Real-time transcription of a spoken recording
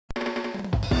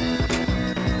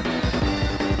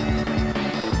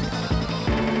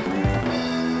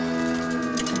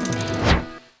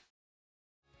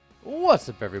What's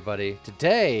up, everybody?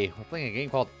 Today, we're playing a game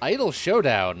called Idle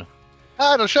Showdown.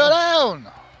 Idle Showdown!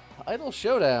 Idle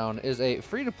Showdown is a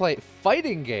free-to-play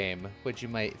fighting game, which you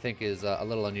might think is a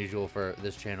little unusual for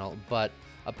this channel, but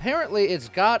apparently it's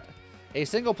got a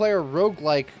single-player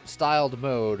roguelike styled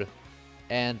mode,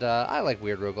 and I like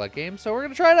weird roguelike games, so we're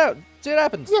going to try it out, see what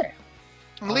happens. Yeah.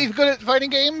 Lee's good at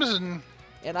fighting games,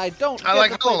 and I don't I get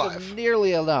like to play Hololive. them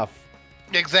nearly enough.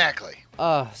 Exactly.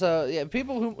 So yeah,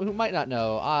 people who might not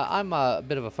know, I'm a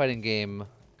bit of a fighting game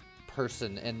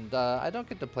person, and I don't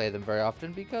get to play them very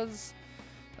often because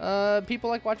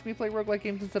people like watching me play roguelike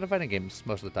games instead of fighting games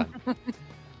most of the time.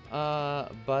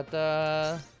 But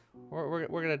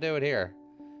we're gonna do it here.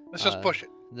 Let's just push it.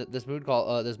 This mode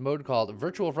called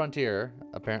Virtual Frontier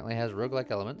apparently has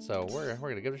roguelike elements, so we're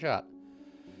gonna give it a shot.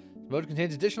 This mode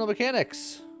contains additional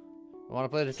mechanics. Want to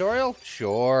play a tutorial?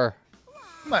 Sure.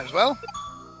 Might as well.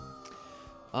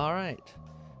 All right.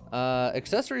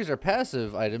 Accessories are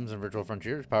passive items in Virtual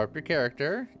Frontier which power up your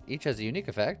character. Each has a unique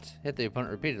effect. Hit the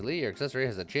opponent repeatedly. Your accessory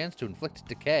has a chance to inflict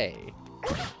decay.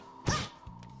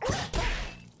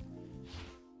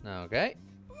 Okay.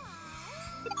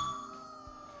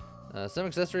 Some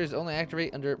accessories only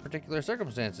activate under particular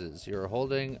circumstances. You're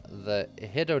holding the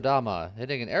Hidodama.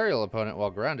 Hitting an aerial opponent while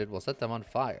grounded will set them on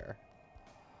fire.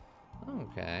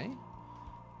 Okay.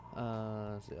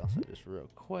 Let's see, also just real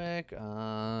quick.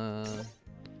 I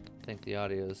think the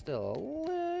audio is still a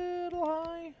little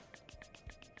high.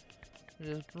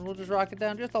 We'll just rock it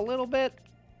down just a little bit.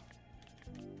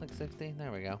 Like 60.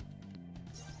 There we go.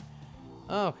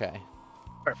 Okay.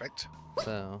 Perfect.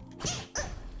 So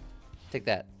take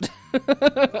that.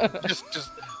 just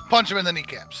punch him in the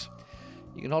kneecaps.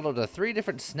 You can hold up to 3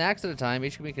 different snacks at a time.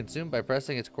 Each can be consumed by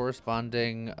pressing its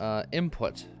corresponding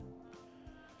input.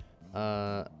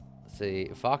 Let's see,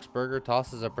 Fox Burger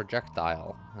tosses a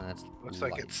projectile. That's Looks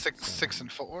like light, it's 6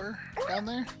 and 4 down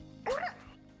there.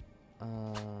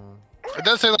 Uh, It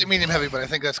does say light, medium, heavy, but I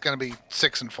think that's going to be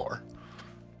 6 and 4.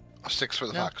 6 for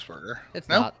the No, Fox Burger. it's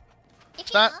No? not.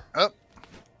 It's not.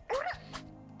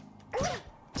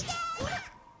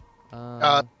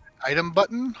 Oh. Item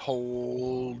button.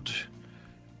 Hold.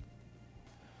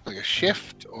 Like a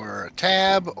shift or a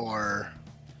tab or.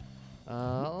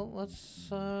 Let's.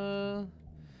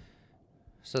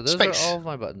 So those Space. are all of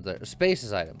my buttons there. Space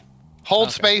is item. Hold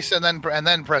Okay. space and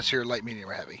then press your light, medium,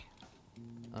 or heavy.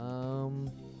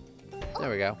 There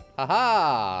we go.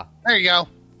 Haha! There you go.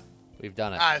 We've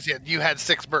done it. Ah, yeah, you had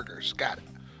 6 burgers. Got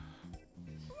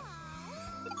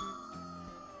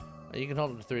it. You can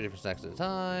hold up to 3 different snacks at a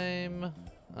time.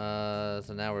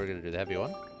 So now we're gonna do the heavy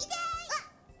one.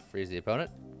 Freeze the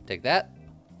opponent. Take that.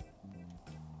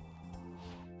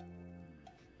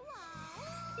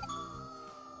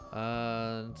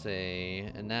 Let's see.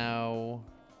 And now,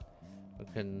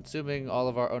 consuming all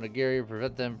of our onigiri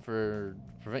prevent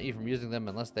you from using them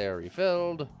unless they are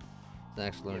refilled.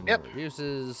 Snacks limited number of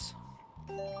uses.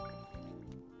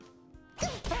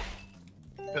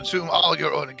 Consume all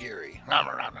your onigiri. Nom,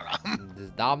 nom, nom, nom.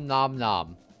 Just nom nom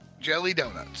nom. Jelly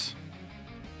donuts.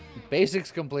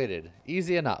 Basics completed.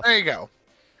 Easy enough. There you go.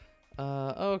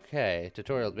 Okay.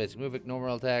 Tutorial: basic movement,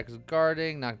 normal attacks,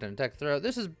 guarding, knockdown, attack, throw.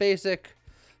 This is basic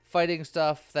fighting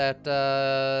stuff that,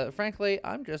 frankly,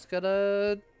 I'm just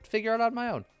gonna figure out on my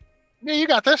own. Yeah, you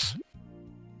got this.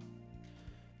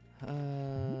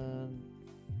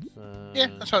 Yeah,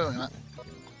 that's what I want.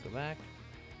 Go back.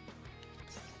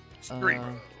 Screen.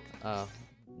 Oh.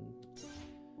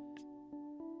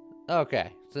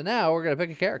 Okay, so now we're gonna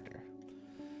pick a character.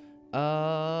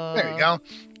 There you go.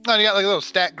 Oh, you got like a little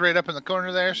stat grid up in the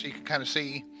corner there, so you can kind of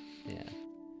see. Yeah.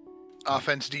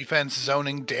 Offense, defense,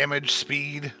 zoning, damage,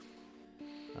 speed.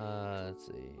 Let's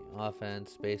see.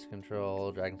 Offense, space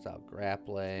control, dragon style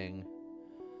grappling,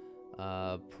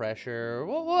 pressure.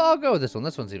 Well, I'll go with this one.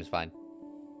 This one seems fine.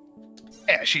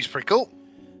 Yeah, she's pretty cool.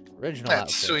 Original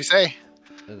That's what we outfit. say.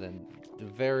 And then the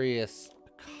various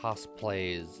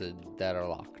cosplays that are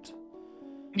locked.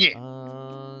 Yeah.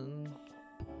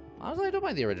 Honestly, I don't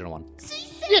mind the original one.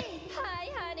 Yeah. Hi,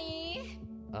 honey.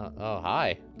 Oh,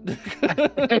 hi.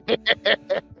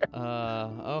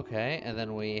 Okay, and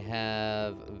then we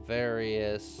have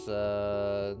various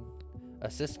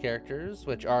assist characters,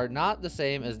 which are not the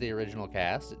same as the original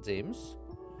cast, it seems.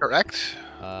 Correct.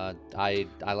 I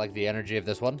like the energy of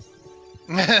this one.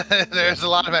 There's a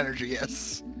lot of energy,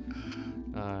 yes.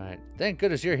 Alright. Thank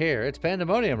goodness you're here. It's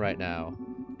pandemonium right now.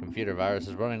 Computer virus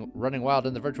is running wild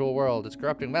in the virtual world. It's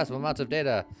corrupting massive amounts of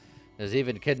data. It has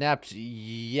even kidnapped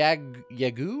Yagu?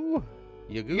 Yagu?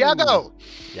 Yago!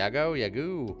 Yago?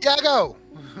 Yagu. Yago!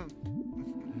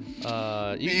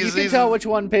 You can tell which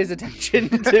one pays attention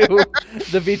to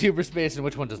the VTuber space and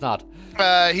which one does not.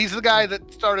 He's the guy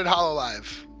that started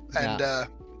HoloLive, and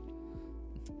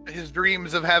his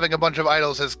dreams of having a bunch of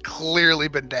idols has clearly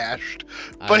been dashed.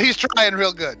 But he's trying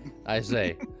real good. I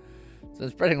see.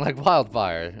 It's spreading like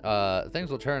wildfire. Things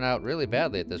will turn out really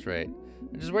badly at this rate.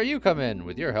 Which is where you come in.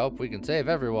 With your help, we can save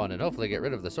everyone and hopefully get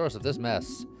rid of the source of this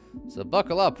mess. So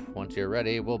buckle up. Once you're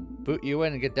ready, we'll boot you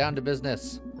in and get down to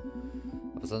business.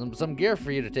 Some gear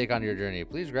for you to take on your journey.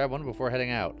 Please grab one before heading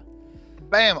out.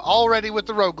 Bam, already with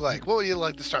the roguelike. What would you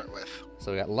like to start with?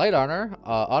 So we got light armor.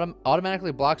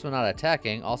 Automatically blocks when not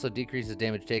attacking. Also decreases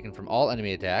damage taken from all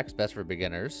enemy attacks. Best for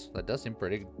beginners. That does seem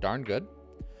pretty darn good.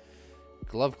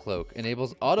 Glove cloak.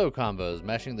 Enables auto combos.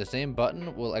 Mashing the same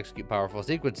button will execute powerful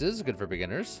sequences. Good for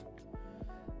beginners.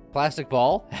 Plastic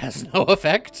ball. Has no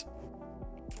effect.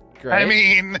 Great. I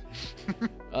mean...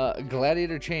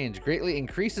 Gladiator change. Greatly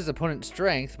increases opponent's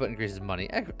strength, but increases money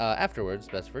afterwards.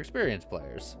 Best for experienced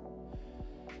players.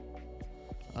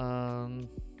 I'm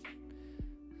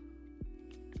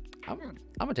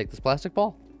gonna take this plastic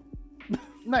ball.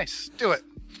 Nice. Do it.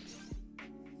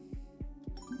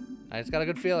 I just got a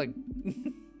good feeling.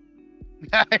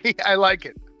 I like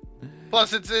it.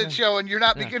 Plus, it's showing you're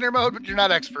not beginner mode, but you're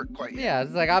not expert quite yet. Yeah,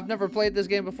 it's like I've never played this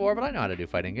game before, but I know how to do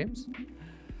fighting games.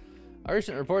 Our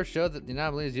recent reports show that the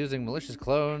anomaly is using malicious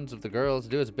clones of the girls to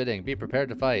do its bidding. Be prepared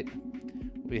to fight.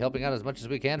 We'll be helping out as much as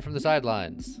we can from the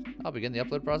sidelines. I'll begin the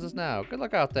upload process now. Good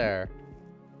luck out there.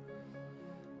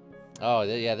 Oh,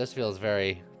 yeah, this feels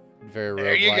very, very roguelike.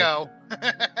 There you go.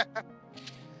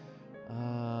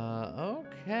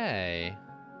 Okay.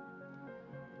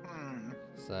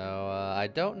 So, I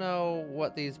don't know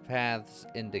what these paths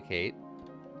indicate.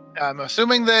 I'm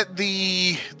assuming that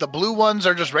the blue ones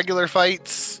are just regular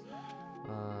fights.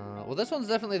 Well, this one's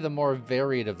definitely the more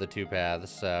varied of the two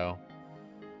paths, so...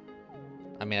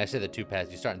 I mean, I say the two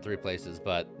paths, you start in 3 places,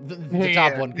 but the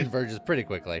top one converges pretty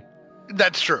quickly.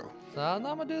 That's true. So, now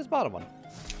I'm gonna do this bottom one.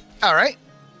 All right.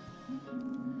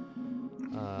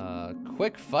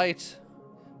 Quick fight.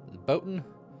 Botan.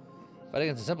 Fight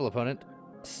against a simple opponent.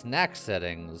 Snack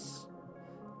settings.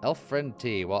 Elf Friend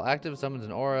T. While active, summons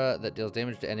an aura that deals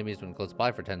damage to enemies when close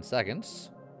by for 10 seconds.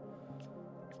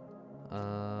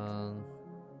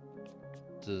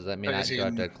 Does that mean I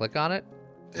have to click on it?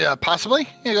 Yeah, possibly.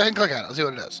 Yeah, go ahead and click on it. Let's see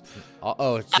what it does.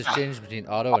 Oh, it's just changed between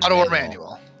auto and manual.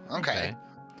 manual. Okay.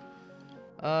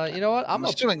 You know what? I'm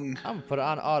gonna put it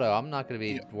on auto. I'm not gonna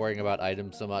be worrying about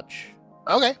items so much.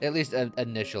 Okay. At least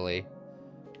initially.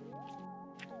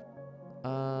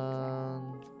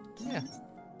 Yeah.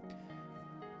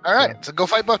 All right, so go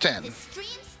fight Botan.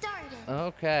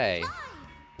 Okay.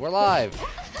 We're live.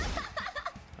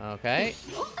 Okay.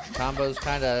 Combos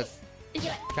kind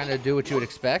of do what you would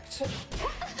expect.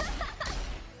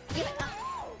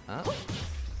 Oh.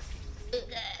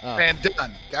 And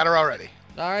done. Got her already.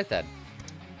 All right then.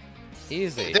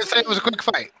 Easy. Did say it was a quick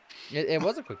fight. It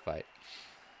was a quick fight.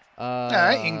 All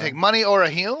right, you can take money or a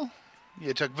heal.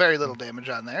 You took very little damage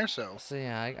on there, so. So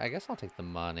yeah, I guess I'll take the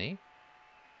money.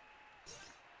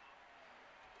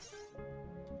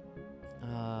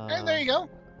 And there you go.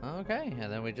 Okay,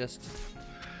 and then we just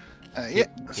keep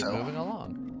moving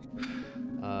along.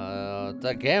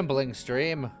 The gambling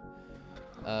stream.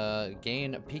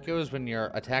 Gain picos when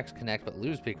your attacks connect, but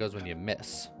lose picos when you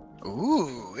miss.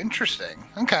 Ooh, interesting.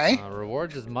 Okay.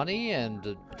 Rewards is money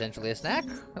and potentially a snack,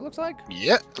 it looks like.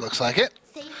 Yeah, looks like it.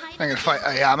 I'm going to fight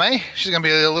Ayame. She's going to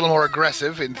be a little more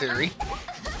aggressive, in theory.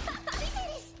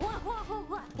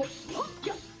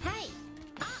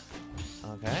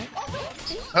 Okay.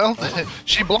 Well,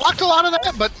 she blocked a lot of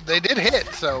that, but they did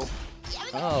hit, so...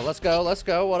 Oh, let's go, let's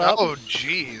go. What up? Oh,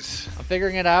 jeez. I'm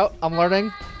figuring it out. I'm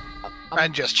learning.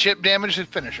 And just chip damage to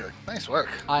finisher. Nice work.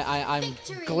 I'm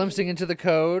glimpsing into the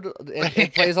code.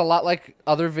 It plays a lot like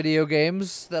other video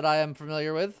games that I am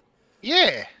familiar with.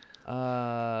 Yeah.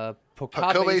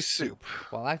 Pokabe soup.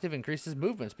 While active, increases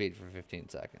movement speed for 15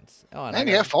 seconds. Oh, and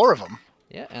you have 4 of them.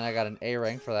 Yeah, and I got an A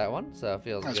rank for that one, so it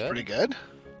feels good. That's pretty good.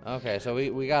 Okay, so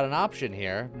we got an option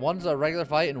here. One's a regular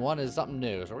fight and one is something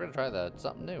new. So we're gonna try the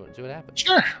something new and see what happens.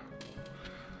 Sure.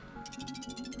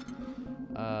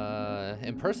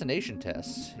 Impersonation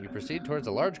test. You proceed towards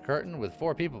a large curtain with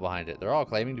 4 people behind it. They're all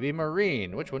claiming to be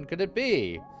Marine. Which one could it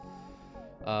be?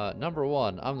 Number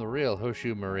 1, I'm the real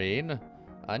Hoshu Marine.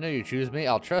 I know you choose me.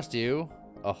 I'll trust you.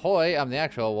 Ahoy, I'm the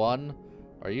actual one.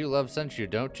 Or you love Senshu,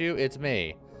 don't you? It's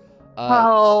me.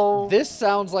 This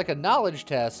sounds like a knowledge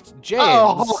test.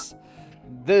 James,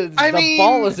 the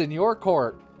ball is in your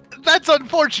court. That's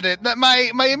unfortunate.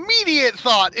 My immediate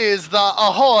thought is the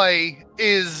ahoy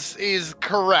is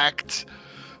correct.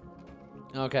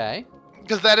 Okay.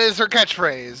 Because that is her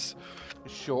catchphrase.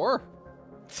 Sure.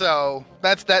 So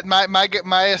that's that.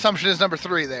 My assumption is number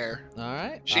 3 there. All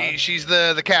right. She's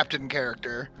the captain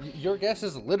character. Your guess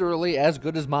is literally as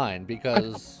good as mine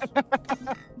because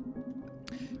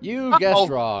you guessed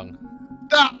wrong.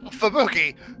 Ah,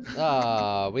 Fubuki.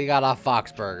 We got a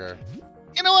fox burger.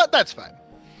 You know what? That's fine.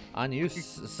 On you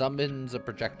summons a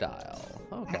projectile.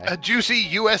 Okay. A juicy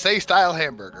USA style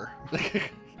hamburger.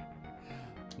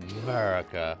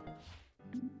 America.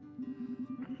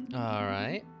 All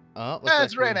right. Oh, looks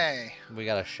That's like Renee. we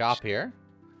got a shop here.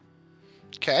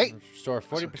 Okay. Restore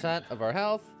 40% of our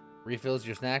health. Refills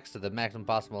your snacks to the maximum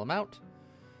possible amount.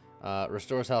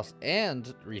 Restores health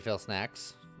and refill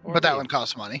snacks. But that one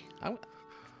costs money.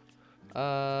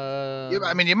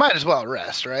 I mean, you might as well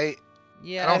rest, right?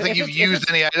 Yeah. I don't think you've used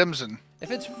any items, and if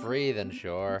it's free, then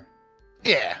sure.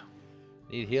 yeah.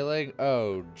 Need healing?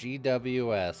 Oh,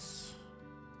 GWS.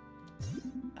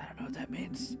 I don't know what that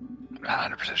means. I'm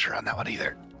not 100% sure on that one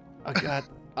either. Oh God,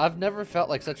 I've never felt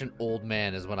like such an old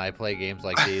man as when I play games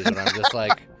like these, and I'm just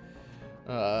like,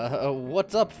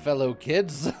 what's up, fellow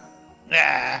kids?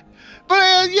 Yeah.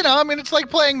 But, you know, I mean, it's like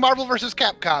playing Marvel vs.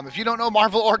 Capcom. If you don't know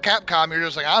Marvel or Capcom, you're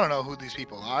just like, I don't know who these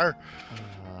people are.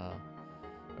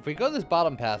 If we go this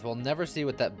bottom path, we'll never see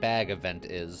what that bag event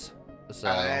is.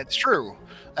 So It's true.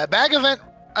 That bag event,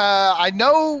 I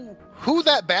know who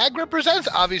that bag represents.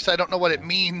 Obviously, I don't know what it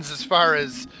means as far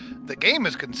as the game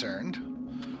is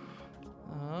concerned.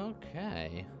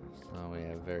 Okay. So we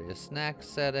have various snack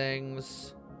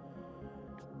settings.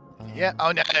 Yeah.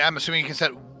 Oh, I'm assuming you can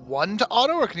set one to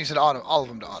auto, or can you set auto, all of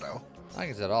them to auto? I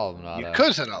can set all of them to auto. You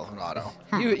could set all of them to auto.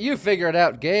 You figure it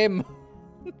out, game.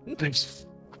 That's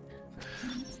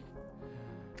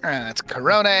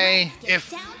Korone.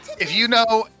 If you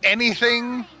know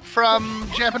anything from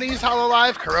Japanese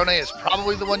Hololive, Korone is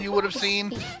probably the one you would have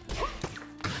seen.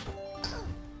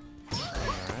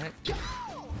 Alright.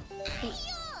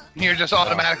 You're just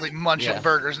automatically munching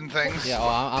burgers and things. Yeah,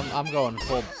 oh, I'm going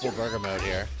full burger mode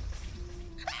here.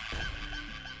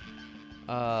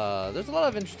 There's a lot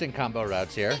of interesting combo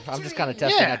routes here. I'm just kind of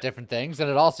testing out different things, and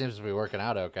it all seems to be working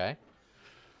out okay.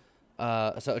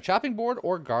 So a chopping board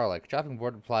or garlic. Chopping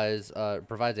board provides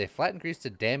a flat increase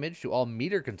to damage to all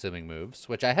meter-consuming moves,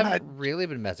 which I haven't really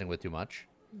been messing with too much.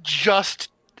 Just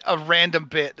a random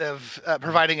bit of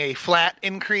providing a flat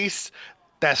increase.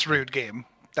 That's rude, game.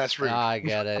 That's rude. I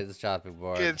get it. It's chopping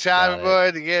board. It's chopping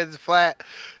board. It's flat.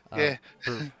 Yeah.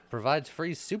 Provides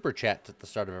free super chat at the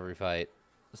start of every fight.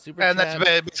 Super and chat.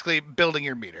 That's basically building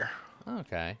your meter.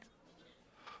 Okay.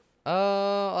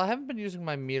 I haven't been using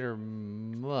my meter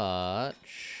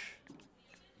much.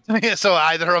 So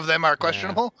either of them are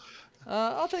questionable.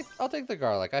 I'll take the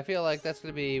garlic. I feel like that's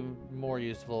gonna be more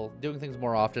useful. Doing things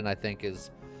more often, I think,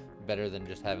 is better than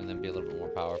just having them be a little bit more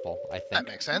powerful. I think that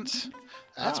makes sense.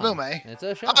 That's Mume. It's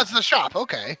a shop. Oh, it's the shop.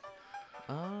 Okay.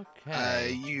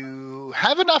 Okay. You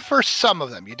have enough for some of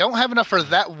them. You don't have enough for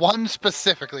that one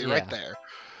specifically, right there.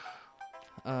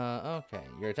 Okay.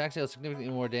 Your attack deals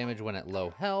significantly more damage when at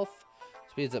low health.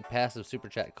 Speeds up passive super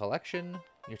chat collection.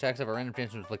 Your attacks have a random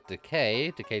chance to inflict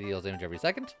decay. Decay deals damage every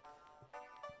second.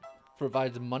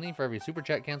 Provides money for every super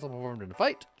chat cancel performed in a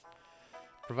fight.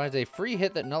 Provides a free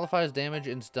hit that nullifies damage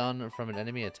and stun from an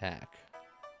enemy attack.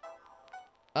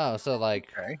 Oh, so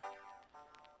like... Okay.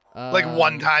 Like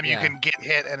one time you can get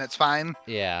hit and it's fine?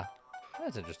 Yeah.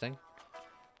 That's interesting.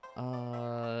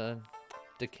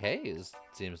 Decay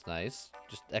seems nice.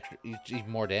 Just extra, even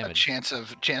more damage. A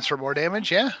chance for more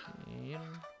damage, yeah.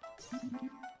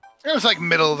 It was like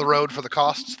middle of the road for the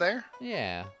costs there.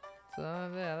 Yeah.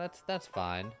 So yeah, that's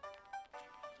fine.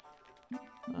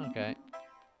 Okay.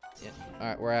 Yeah. All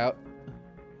right, we're out.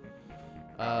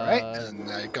 All right,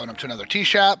 and going up to another tea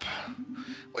shop,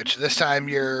 which this time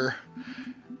you're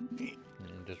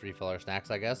just refill our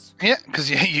snacks, I guess. Yeah, because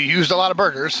you used a lot of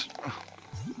burgers.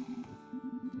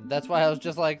 That's why I was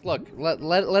just like, look, let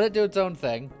it do its own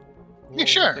thing. Yeah,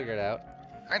 sure. We'll figure it out.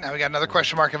 All right, now we got another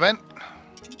question mark event.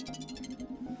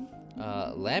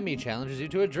 Lammy challenges you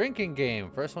to a drinking game.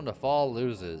 First one to fall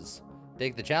loses.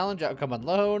 Take the challenge, outcome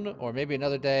unknown, or maybe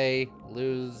another day,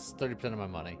 lose 30% of my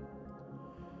money.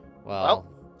 Well,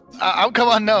 outcome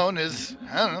unknown is,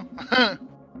 I don't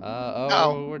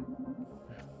know.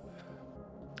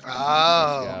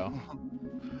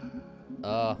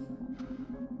 Oh.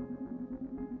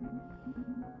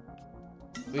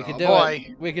 We could do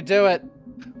it. We could do it.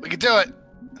 We could do it.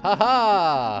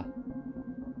 Ha-ha!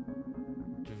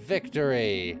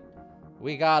 Victory.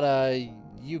 We got a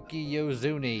Yuki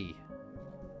Yozuni.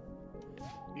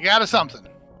 You got a something.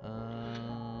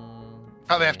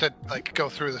 Probably have to like go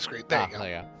through the screen. There you go. There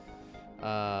you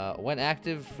When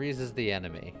active, freezes the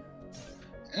enemy.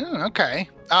 Ooh, okay.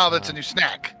 Oh, that's a new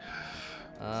snack.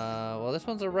 Well, this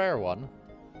one's a rare one.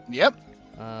 Yep.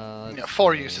 Let's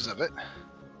 4 see. uses of it.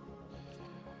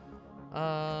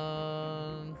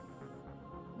 I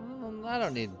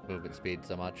don't need movement speed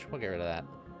so much. We'll get rid of that.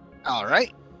 All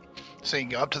right. So you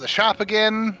can go up to the shop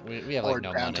again. We have or like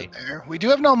no down to money. there. We do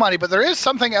have no money, but there is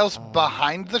something else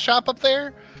behind the shop up there.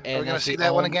 Are we going to that's see the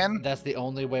that one again? That's the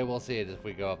only way we'll see it if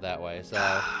we go up that way. So,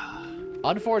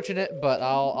 unfortunate, but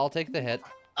I'll take the hit.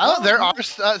 Oh, there are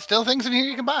still things in here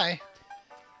you can buy.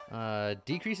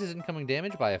 Decreases incoming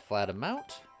damage by a flat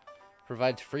amount.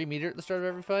 Provides free meter at the start of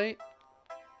every fight.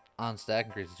 On stack,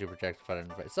 increases super projected fight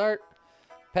and fight start.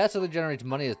 Passively generates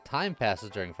money as time passes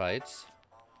during fights.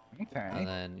 Okay. And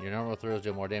then your normal throws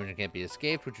deal more damage and can't be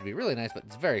escaped, which would be really nice, but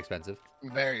it's very expensive.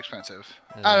 Very expensive.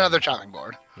 And Another chopping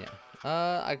board. Yeah.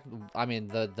 I mean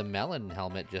the melon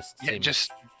helmet just seems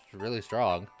just really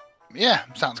strong. yeah,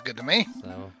 sounds good to me.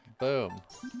 So boom.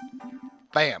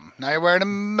 Bam. Now you're wearing a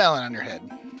melon on your head.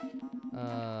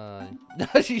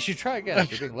 You should try again.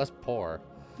 You're being less poor.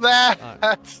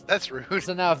 That's rude.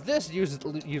 So now if this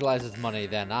utilizes money,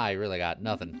 then I really got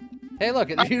nothing. Hey, look,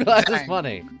 it utilizes dang.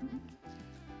 money.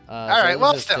 All right,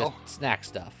 well, just still. snack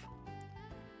stuff.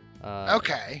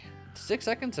 Okay. 6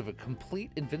 seconds of a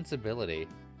complete invincibility.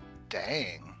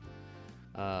 Dang.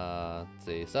 Let's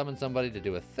see. Summon somebody to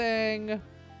do a thing.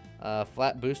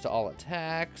 Flat boost to all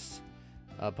attacks.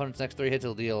 Opponent's next 3 hits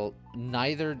will deal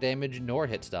neither damage nor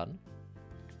hit stun.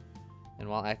 And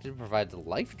while active, provides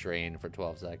life drain for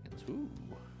 12 seconds. Ooh,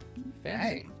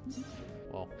 fancy. Dang.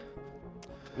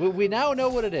 Well, we now know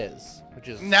what it is, which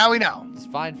is Now we know. it's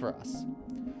fine for us.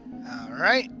 All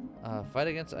right. Fight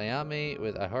against Ayami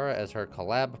with Ahura as her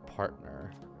collab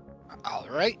partner. All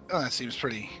right. Oh, that seems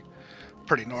pretty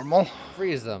normal.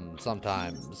 Freeze them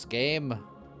sometimes. Game.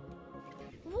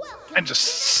 And just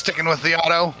sticking with the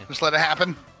auto. Just let it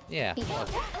happen. Yeah. Look.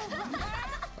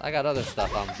 I got other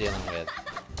stuff I'm dealing with.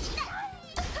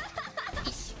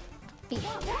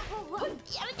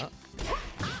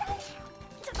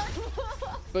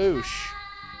 Boosh.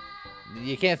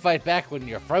 You can't fight back when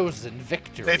you're frozen.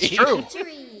 Victory. It's true.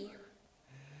 Victory.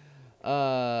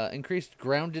 Increased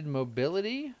grounded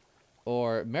mobility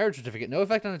or marriage certificate. No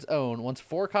effect on its own. Once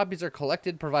 4 copies are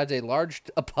collected, provides a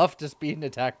buff to speed and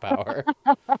attack power.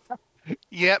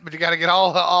 Yeah, but you got to get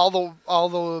all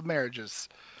the marriages.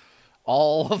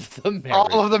 All of the marriage.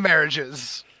 All of the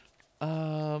marriages.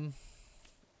 You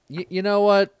know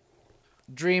what?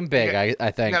 Dream big,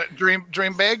 I think. You gotta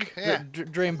dream big. Yeah.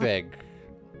 Dream big.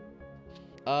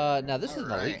 Now this is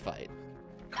an elite Alright. fight.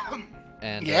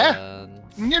 And Yeah.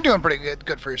 You're doing pretty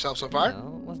good for yourself so far.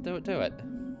 well, let's do it.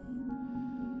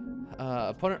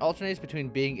 Opponent alternates between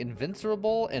being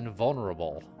invincible and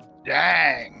vulnerable.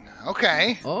 Dang.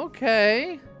 Okay.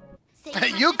 Okay.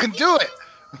 You can do it.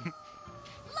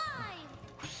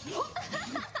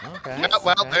 Okay. Yeah,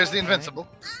 well, okay, there's the okay. invincible.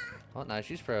 Oh, now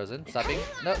she's frozen. Stop being.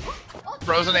 No.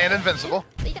 Frozen and invincible.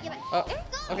 Oh.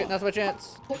 Okay, now's my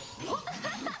chance.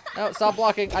 No, stop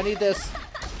blocking. I need this.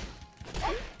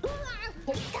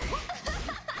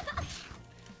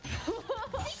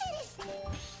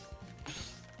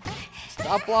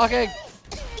 Stop blocking.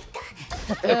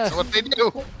 That's what they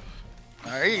do.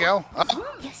 There you go. Oh,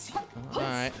 All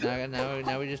right,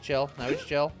 now we just chill. Now we just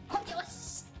chill.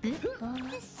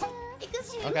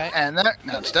 Okay. and there.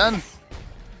 Now it's done.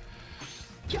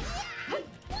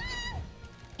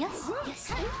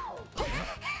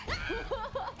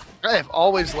 I have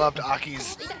always loved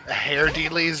Aki's hair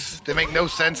dealies. They make no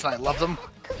sense, and I love them.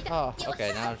 Oh,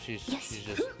 okay. Now she's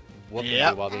just whooping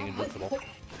Yep. you while being invincible.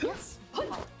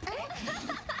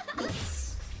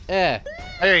 Eh.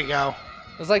 There you go.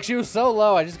 It's like she was so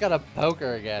low. I just gotta poke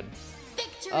her again.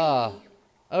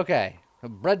 Okay. A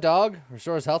bread dog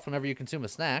restores health whenever you consume a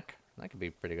snack. That could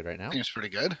be pretty good right now. Seems pretty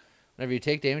good. Whenever you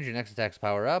take damage, your next attack's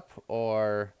power up,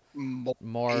 or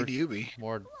more ADUB.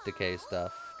 more decay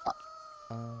stuff.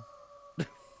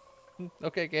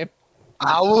 Okay, game.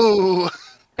 Ow!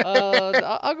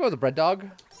 I'll go with the bread dog.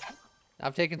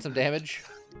 I've taken some damage,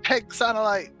 Heck,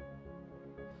 Sonolite.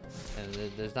 and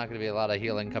there's not going to be a lot of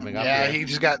healing coming up. Yeah, here. he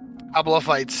just got a couple of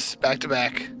fights back to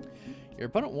back. Your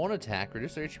opponent won't attack.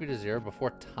 Reduce their HP to 0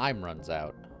 before time runs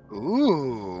out.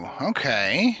 Ooh,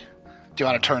 okay. Do you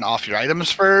want to turn off your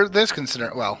items for this?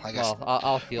 Consider, well, I guess Well,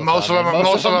 I'll heal. most some. of them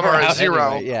are at out 0.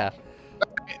 anyway, yeah.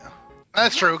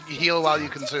 That's true. You heal while you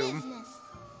consume.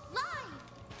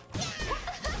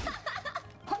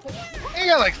 You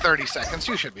got like 30 seconds.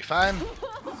 You should be fine.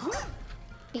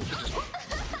 Just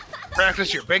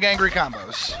practice your big angry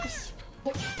combos.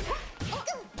 Okay.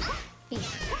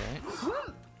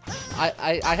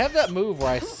 I have that move where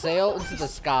I sail into the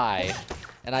sky,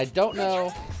 and I don't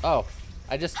know. Oh,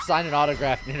 I just signed an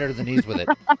autograph and hit her to the knees with it.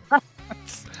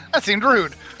 That seemed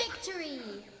rude. Victory!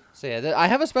 So yeah, I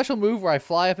have a special move where I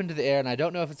fly up into the air, and I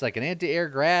don't know if it's like an anti-air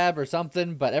grab or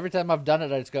something, but every time I've done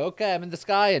it, I just go, okay, I'm in the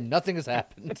sky, and nothing has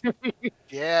happened.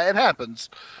 Yeah, it happens.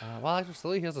 While active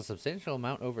slowly heals a substantial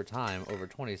amount over time, over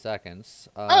 20 seconds.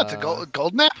 Oh, it's a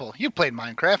golden apple. You've played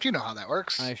Minecraft. You know how that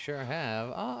works. I sure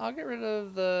have. I'll get rid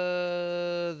of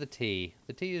the T.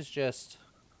 The T is just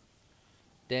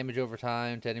damage over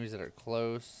time to enemies that are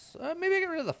close. Maybe I get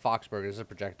rid of the fox burger as a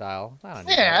projectile. I don't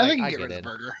know. Yeah, I think you can get rid of the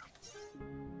burger.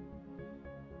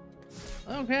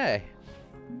 Okay.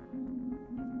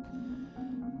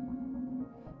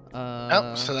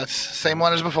 Oh, so that's the same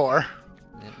one as before.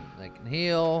 I can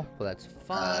heal, but that's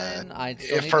fine. I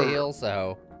still need for- to heal,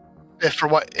 so. If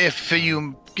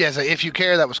you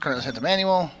care, that was currently set to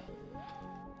manual.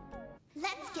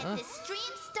 Let's get this stream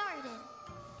started.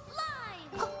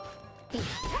 Live!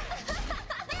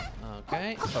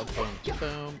 Okay. Boom, boom,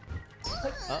 boom.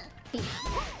 Up.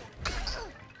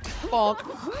 Bonk.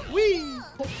 Whee!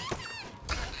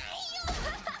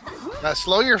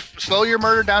 Slow your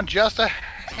murder down just a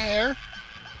hair.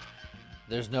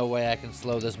 There's no way I can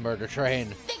slow this murder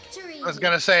train. Victory! I was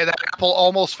gonna say that apple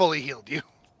almost fully healed you.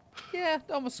 Yeah,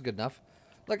 almost good enough.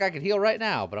 Look, I could heal right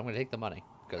now, but I'm gonna take the money.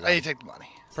 You take the money.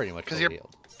 Pretty much Because fully you're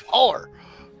healed. poor.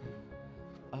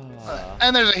 Uh,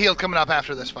 And there's a heal coming up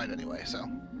after this fight anyway, so.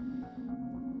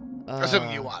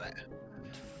 Assuming you want it.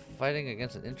 Fighting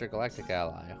against an intergalactic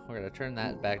ally. We're gonna turn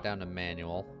that back down to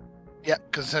manual. Yeah,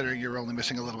 consider you're only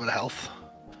missing a little bit of health.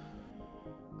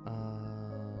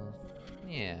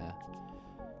 Yeah.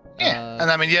 Yeah, and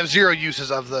I mean you have 0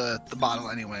 uses of the bottle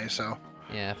anyway, so.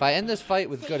 Yeah, if I end this fight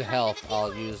with good health,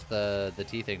 I'll use the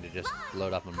T thing to just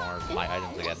load up on more of my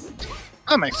items again.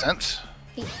 That makes sense.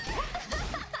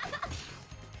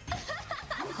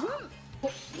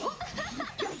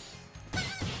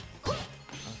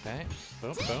 Okay.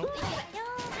 Boom, boom.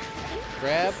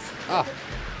 Grab. Ah.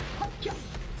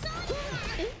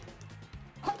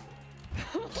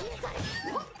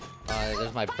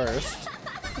 There's my burst.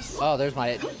 Oh, there's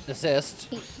my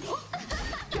assist. Is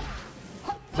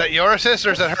that your assist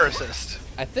or is that her assist?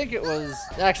 I think it was...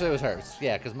 Actually, it was hers.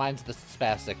 Yeah, because mine's the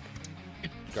spastic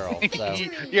girl. So.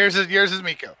 yours is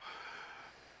Miko.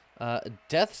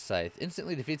 Death Scythe.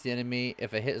 Instantly defeats the enemy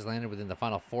if a hit is landed within the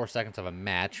final 4 seconds of a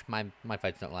match. My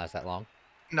fights don't last that long.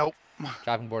 Nope.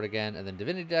 Chopping board again. And then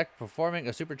Divinity Deck. Performing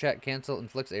a super chat cancel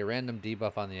inflicts a random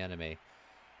debuff on the enemy.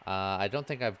 I don't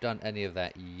think I've done any of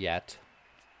that yet.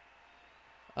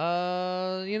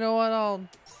 You know what? I'll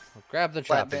grab the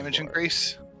chopping Flat damage board.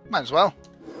 increase. Might as well.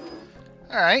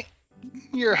 Alright.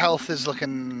 Your health is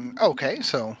looking okay,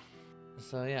 so.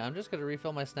 So yeah, I'm just gonna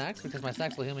refill my snacks because my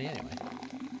snacks will heal me anyway.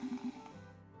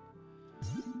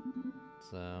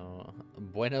 So,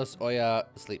 buenos oya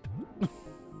sleep.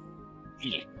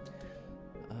 Yeah.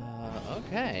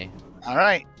 Okay.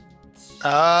 Alright.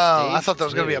 I Stage thought that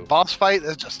was going to be a 2. boss fight.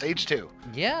 That's just stage 2.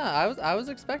 Yeah, I was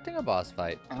expecting a boss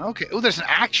fight. Okay. Oh, there's an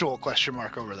actual question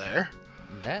mark over there.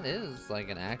 That is like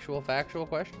an actual factual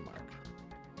question mark.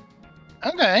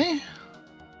 Okay.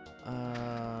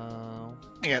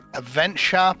 You got event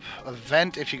shop,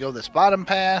 event if you go this bottom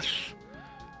path.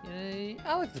 Yeah,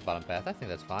 I like this bottom path. I think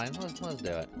that's fine. Let's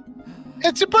do it.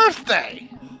 It's your birthday.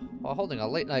 While holding a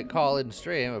late night call in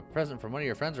stream, a present from one of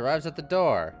your friends arrives at the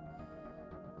door.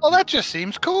 Well, that just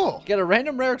seems cool. Get a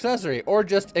random rare accessory, or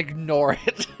just ignore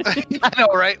it. I know,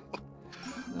 right?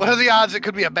 What are the odds it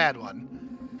could be a bad one?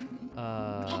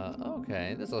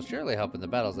 Okay. This will surely help in the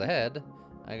battles ahead.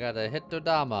 I got a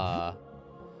Hitodama.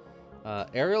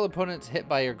 Aerial opponents hit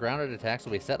by your grounded attacks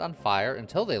will be set on fire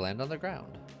until they land on the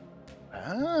ground.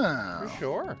 Oh. For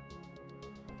sure.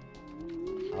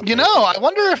 You know, I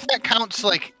wonder if that counts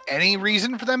like any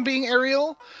reason for them being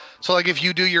aerial. So like if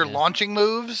you do your launching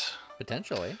moves.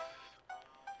 Potentially.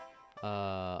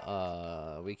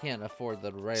 We can't afford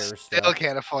the rare Still stuff.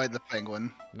 can't avoid the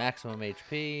penguin. Maximum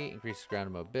HP, increases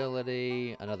ground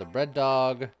mobility, another bread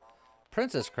dog,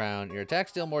 princess crown. Your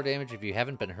attacks deal more damage if you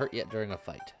haven't been hurt yet during a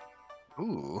fight.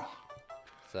 Ooh.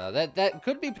 So that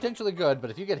could be potentially good, but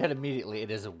if you get hit immediately, it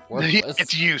is worthless.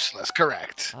 It's useless,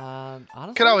 correct.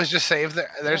 Honestly, Could always just save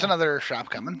there. There's another shop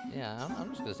coming. Yeah, I'm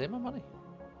just gonna save my money.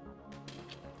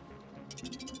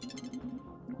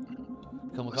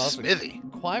 Come across a Smithy.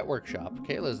 quiet workshop.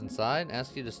 Kayla's inside and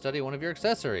asks you to study one of your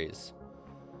accessories.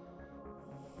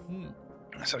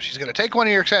 So she's gonna take one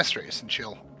of your accessories and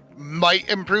she'll might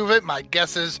improve it. My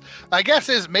guess is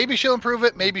maybe she'll improve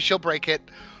it, maybe she'll break it.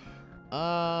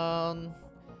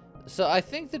 So I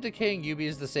think the Decaying Yubi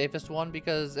is the safest one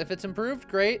because if it's improved,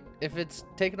 great. If it's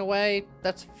taken away,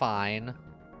 that's fine.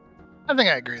 I think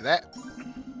I agree with that.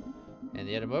 And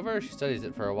the item over, she studies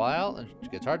it for a while and she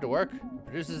gets hard to work.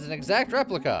 Produces an exact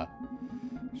replica.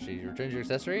 She returns your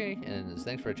accessory and as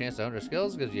thanks for a chance to hone her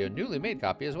skills, gives you a newly made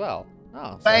copy as well.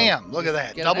 Oh, so Bam! Look at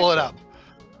that. Double it up.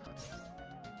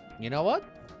 You know what?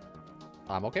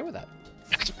 I'm okay with that.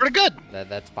 That's pretty good.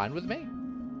 That's fine with me.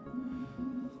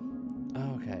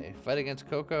 Okay, fight against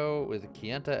Coco with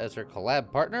Kienta as her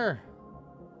collab partner.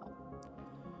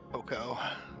 Coco.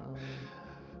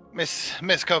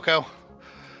 Miss Coco.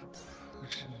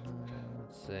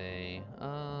 Let's see.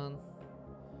 I'll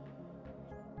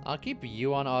keep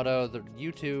you on auto.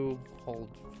 You two hold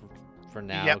for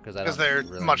now because they're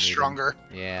really much need stronger.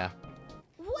 Them. Yeah.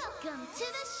 Welcome to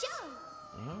the show.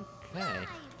 Okay.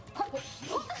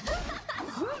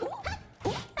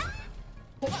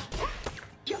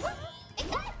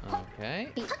 Okay.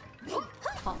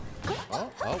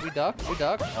 Oh, we duck.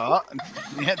 Oh,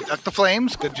 yeah, duck the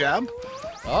flames. Good job.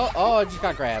 Oh, I just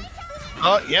got grabbed.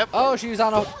 Oh, yep. Oh, she's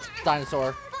on a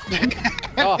dinosaur.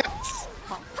 Oh.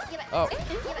 Oh.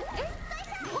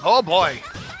 Oh boy.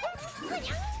 It's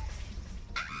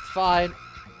fine.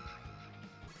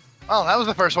 Oh, that was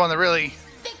the first one that really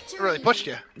pushed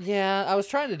you. Yeah, I was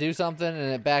trying to do something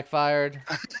and it backfired.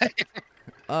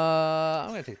 I'm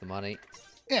gonna take the money.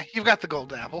 Yeah, you've got the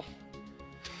gold apple.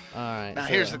 All right. Now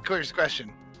here's the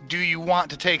question: do you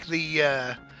want to take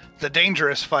the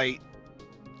dangerous fight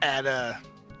at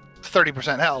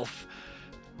 30% health,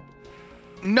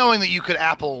 knowing that you could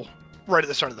apple right at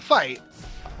the start of the fight?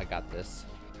 I got this.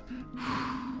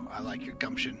 I like your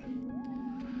gumption.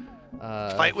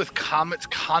 Fight with comets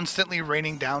constantly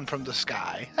raining down from the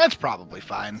sky. That's probably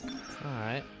fine. All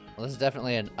right. Well, this is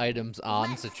definitely an items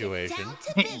on situation.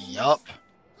 Yup.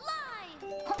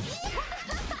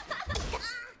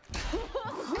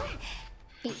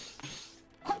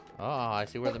 Oh, I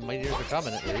see where the meteors are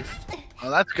coming at least.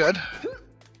 Well, that's good.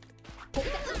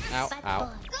 Ow,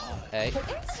 ow. Hey.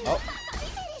 Oh.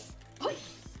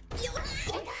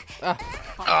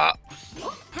 Ah.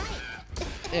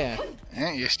 Yeah.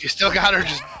 Yeah, you still got her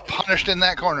just punished in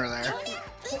that corner there.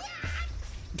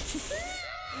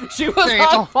 She was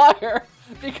on fire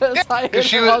because I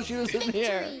hit her while she was in the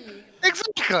air.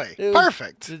 Exactly. It was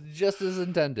perfect. Just as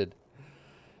intended.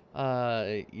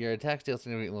 Your attack deals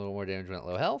significantly a little more damage when at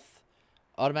low health.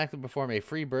 Automatically perform a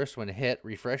free burst when hit.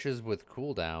 Refreshes with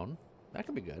cooldown. That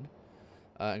could be good.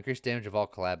 Increased damage of all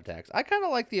collab attacks. I kind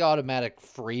of like the automatic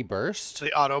free burst.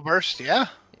 The auto burst, yeah.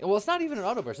 Well, it's not even an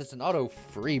auto burst. It's an auto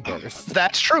free burst.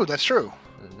 That's true. That's true.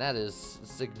 And that is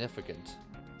significant.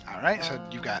 All right. So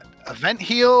you've got event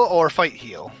heal or fight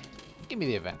heal. Give me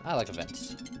the event. I like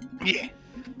events. Yeah.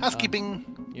 Housekeeping.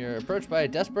 You're approached by a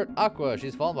desperate Aqua.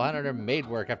 She's fallen behind on her maid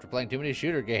work after playing too many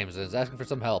shooter games and is asking for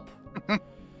some help.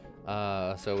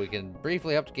 So we can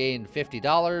briefly up to gain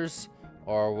 $50,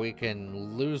 or we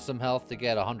can lose some health to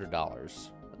get $100.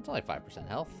 That's only 5%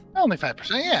 health. Only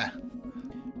 5%, yeah.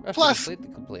 Rest Plus,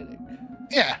 completing.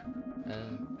 Yeah.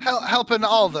 And helping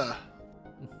help the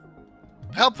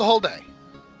whole day.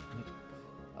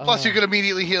 Plus, you could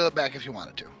immediately heal it back if you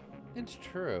wanted to. It's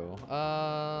true.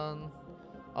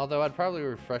 Although I'd probably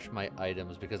refresh my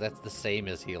items because that's the same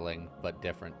as healing, but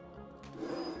different.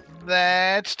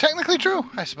 That's technically true,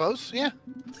 I suppose. Yeah.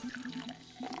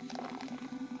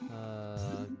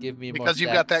 Give me because more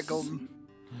you've got that golden.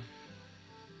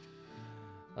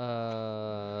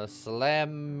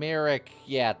 Slameric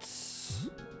Yats.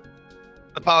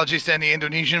 Apologies to any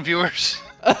Indonesian viewers.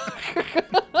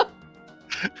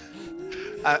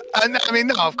 I mean,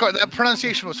 no, of course, that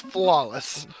pronunciation was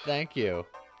flawless. Thank you.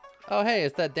 Oh, hey,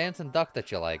 it's that dancing duck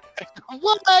that you like.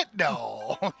 What?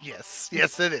 No. Yes,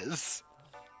 it is.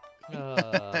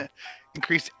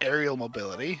 Increased aerial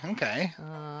mobility. Okay.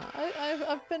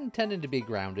 I've been tending to be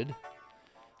grounded.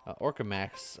 Orca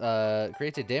Max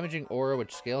creates a damaging aura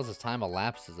which scales as time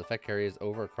elapses. Effect carries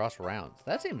over across rounds.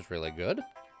 That seems really good.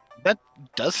 That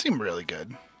does seem really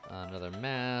good. Another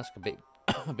mask.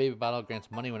 A baby bottle grants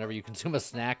money whenever you consume a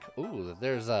snack. Ooh,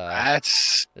 there's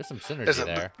some synergy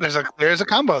there. There's a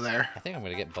combo there. I think I'm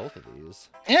gonna get both of these.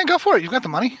 Yeah, go for it. You've got the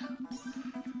money.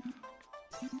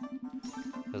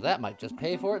 Because that might just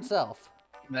pay for itself.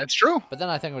 That's true. But then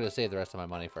I think I'm gonna save the rest of my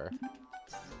money for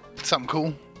something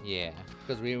cool. Yeah,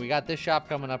 because we got this shop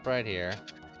coming up right here.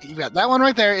 You got that one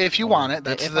right there if you want it.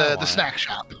 That's the snack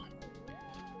shop.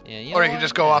 Yeah, or you can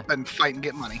just go up and fight and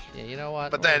get money. Yeah, you know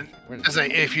what? But then,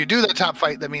 if you do the top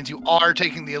fight, that means you are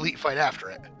taking the elite fight after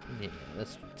it. Yeah,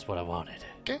 that's what I wanted.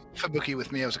 Okay, Fubuki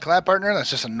with me as a collab partner. That's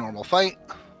just a normal fight.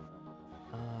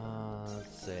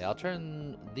 Let's see. see. I'll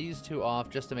turn these two off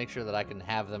just to make sure that I can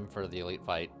have them for the elite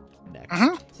fight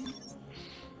next.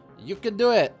 You can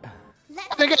do it.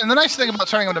 And again, the nice thing about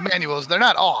turning them to manuals, they're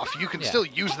not off. You can still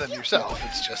use them yourself.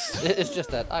 It's just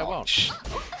that I won't.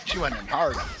 She went in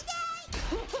hard.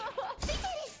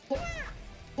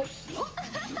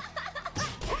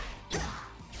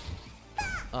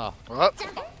 Oh. Well,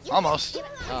 almost.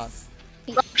 Uh,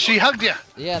 She hugged you.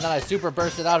 yeah, and then I super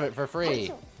bursted out of it for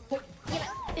free.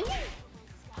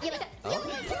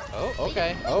 Oh,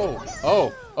 okay.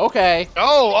 Oh, okay.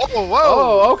 Oh, whoa.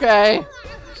 Oh, okay.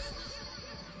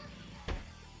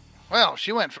 Well,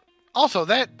 she went for... Also,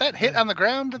 that hit on the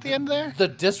ground at the end there? The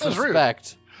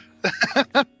disrespect.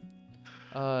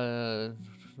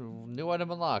 New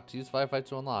item unlocked. Use 5 fights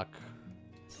to unlock.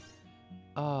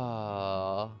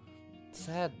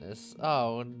 Sadness.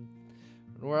 Oh, and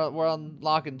we're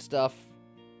unlocking stuff.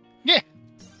 Yeah.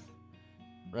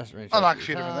 Restoration. Unlock a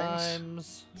few different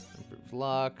things. Improve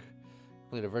luck.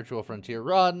 Complete a virtual frontier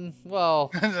run.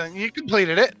 Well, You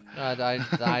completed it.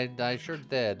 I sure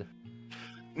did.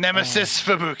 Nemesis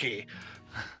Fubuki.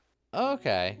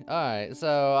 Okay. All right.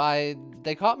 So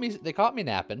they caught me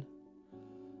napping.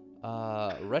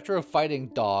 Retro fighting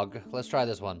dog. Let's try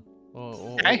this one.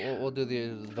 We'll do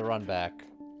the run back.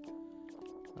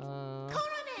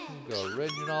 Go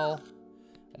original.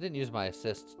 I didn't use my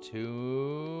assist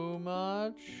too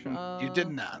much. You did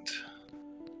not.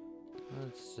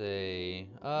 Let's see.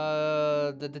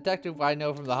 The detective I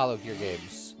know from the Hollow Gear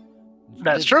games.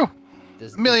 That's true.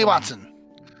 Millie Watson.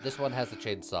 This one has the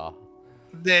chainsaw.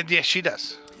 Yes, she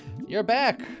does. You're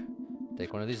back.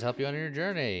 Take one of these to help you on your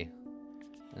journey.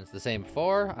 And it's the same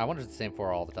 4. I wonder if it's the same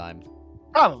 4 all the time.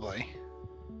 Probably.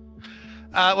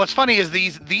 What's funny is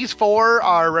these 4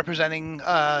 are representing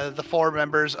the 4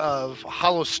 members of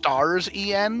Hollow Stars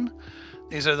EN.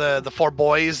 These are the 4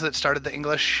 boys that started the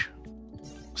English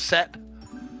set.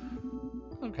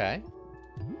 Okay.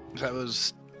 So that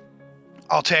was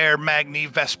Altair, Magni,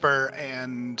 Vesper,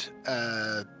 and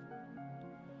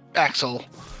Axel.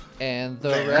 And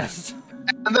the rest.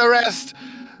 And the rest.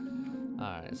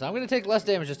 Alright, so I'm going to take less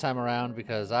damage this time around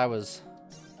because I was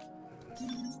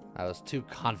too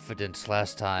confident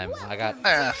last time. I got...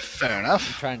 fair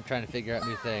enough. Trying to figure out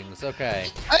new things. Okay.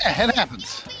 It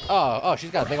happens. Oh,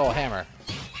 she's got a big old hammer.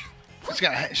 She's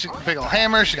got a big old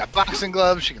hammer. She's got boxing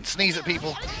gloves. She can sneeze at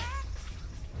people.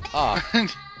 Oh,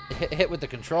 hit with the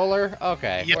controller.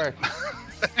 Okay, Yep.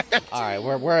 all right.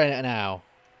 We're in it now.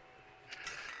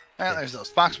 Well, there's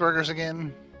those Foxburgers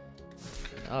again.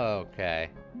 Okay.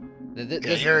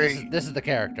 This is the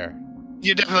character.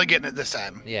 You're definitely getting it this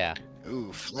time. Yeah.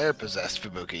 Ooh, flare possessed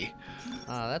Fubuki.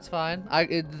 That's fine.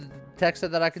 It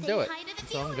texted that I could do it,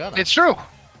 so I'm gonna. It's true.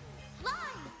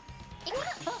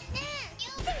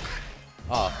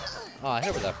 Oh, I hit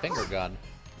her with a finger gun.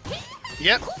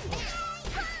 Yep.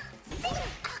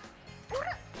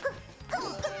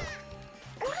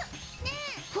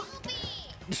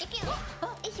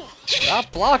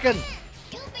 Stop blocking.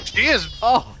 She is.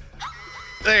 Oh.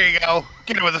 There you go.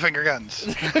 Get her with the finger guns.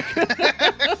 Victory.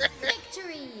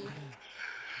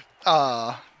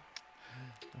 I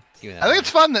think it's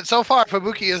fun that so far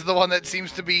Fubuki is the one that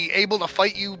seems to be able to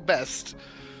fight you best.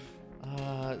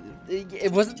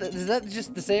 It wasn't. Is that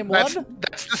just the same one?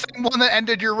 That's the same one that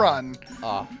ended your run.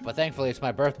 Oh, but thankfully it's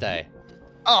my birthday.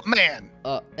 Oh man.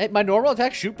 Hey, my normal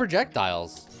attacks shoot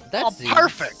projectiles.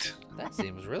 Perfect. That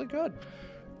seems really good.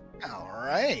 All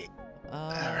right.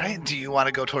 All right. Do you want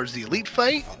to go towards the elite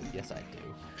fight? Oh, yes, I do.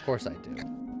 Of course I do.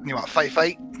 You want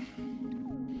fight?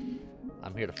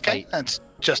 I'm here to Okay, fight. that's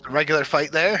just a regular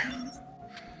fight there.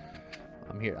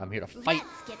 I'm here to fight.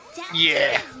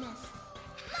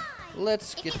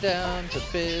 Let's get down to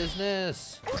Let's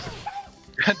business. get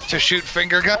down to business. To shoot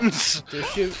finger guns. To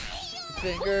shoot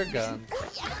finger guns.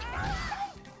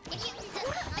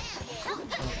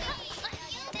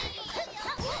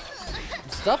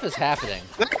 Stuff is happening.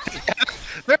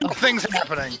 There are things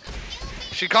happening.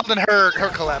 She called in her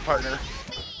collab partner.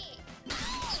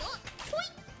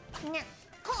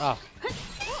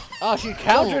 Oh, she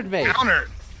countered me.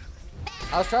 Countered.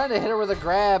 I was trying to hit her with a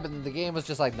grab, and the game was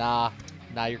just like, nah,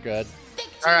 you're good.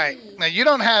 All right. Now you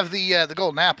don't have the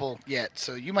golden apple yet,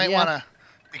 so you might want to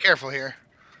be careful here.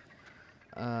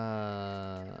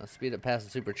 Speed up past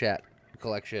the super chat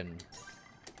collection.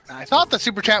 I thought the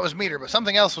super chat was meter, but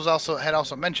something else had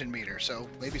also mentioned meter, so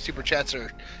maybe super chats are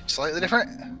slightly different.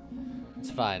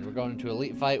 It's fine. We're going into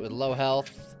elite fight with low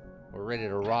health. We're ready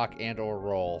to rock and/or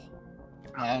roll.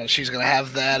 She's gonna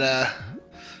have that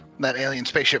alien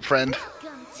spaceship friend.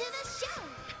 Welcome to the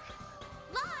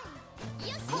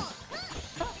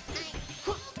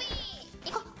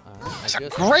show.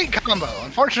 That's a great combo.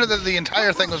 Unfortunate that the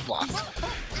entire thing was blocked.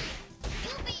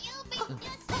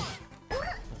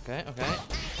 Okay, okay.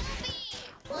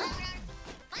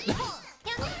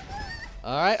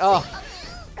 Alright, oh.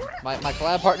 My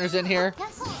collab partner's in here.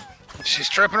 She's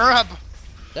tripping her up.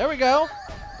 There we go.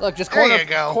 Look, just There you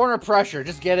go. corner pressure.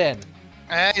 Just get in.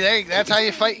 Hey, that's how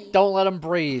you fight. Don't let him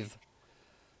breathe.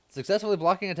 Successfully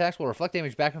blocking attacks will reflect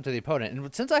damage back onto the opponent.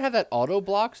 And since I have that auto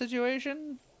block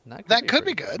situation, That could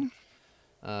be good.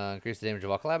 Increase the damage of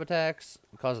all collab attacks.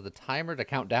 Causes the timer to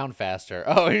count down faster.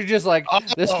 Oh, you're just like,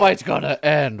 this fight's gonna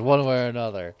end one way or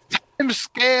another. I'm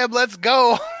scam. Let's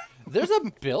go. There's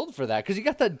a build for that because you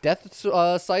got the death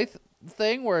scythe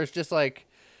thing where it's just like,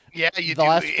 Yeah, you the do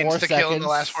last 4 insta kill in seconds. the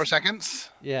last 4 seconds.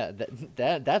 yeah,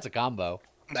 that's a combo.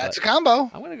 That's a But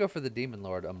combo. I'm gonna go for the Demon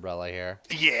Lord umbrella here.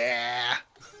 Yeah.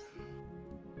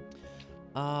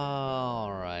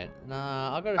 All right,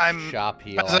 nah, I'll go to shop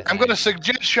heal. I'm going to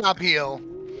suggest shop heal.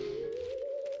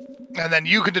 And then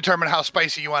you can determine how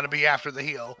spicy you want to be after the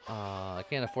heal. I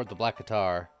can't afford the black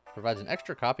guitar. Provides an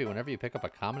extra copy whenever you pick up a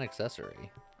common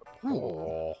accessory.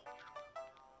 Oh,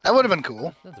 That would have been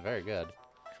cool. that's very good.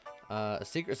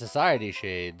 Secret Society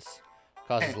Shades.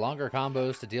 Causes longer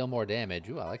combos to deal more damage.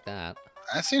 Ooh, I like that.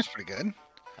 That seems pretty good.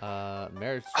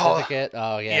 Marriage certificate.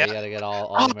 Oh, yeah, yeah. you gotta get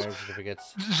all the marriage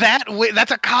certificates.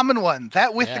 That's a common one.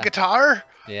 That with the Yeah. guitar,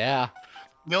 Yeah.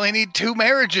 you only need 2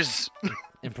 marriages.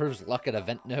 Improves luck at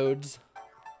event nodes.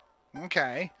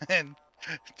 Okay. And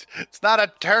it's not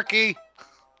a turkey.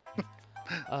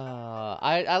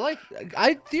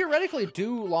 I theoretically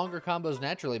do longer combos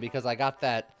naturally because I got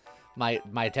that my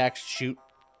attacks shoot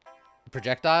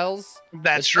projectiles.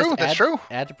 That's It's true. just That's true.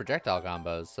 Add to projectile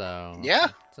combos. So Yeah.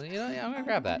 So yeah, I'm gonna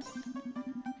grab that.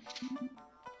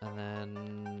 And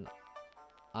then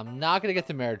I'm not gonna get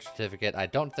the marriage certificate. I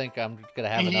don't think I'm gonna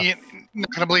have enough. You're not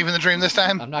going to believe in the dream this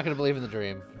time? I'm not gonna believe in the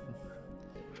dream.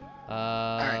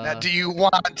 All right. Now, do you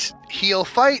want heal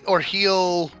fight or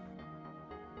heal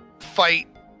fight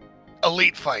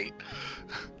elite fight?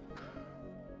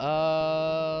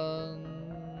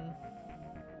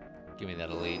 Give me that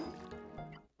elite.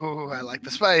 Ooh, I like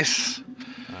the spice.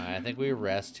 All right, I think we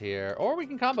rest here, or we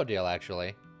can combo deal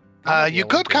actually. You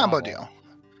could combo deal.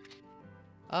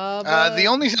 The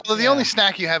only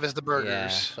snack you have is the burgers. Yeah,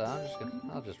 so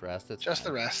I'll just rest. It's Just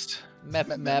fine. the rest.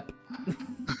 Mep.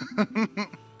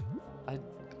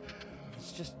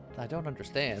 I don't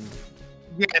understand.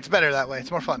 Yeah, it's better that way.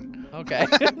 It's more fun. Okay.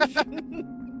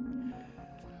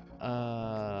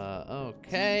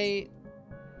 Okay.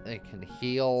 They can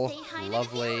heal. Say hi to the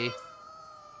Lovely.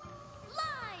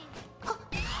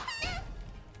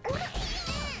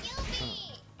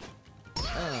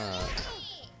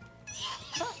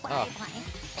 Oh.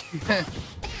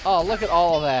 Oh, look at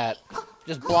all of that.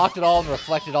 Just blocked it all and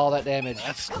reflected all that damage.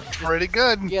 That's pretty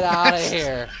good. Get out of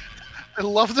here. I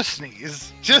love the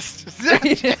sneeze. Just.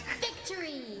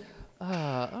 Victory!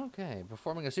 Okay.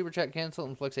 Performing a super check cancel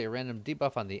inflicts a random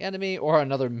debuff on the enemy or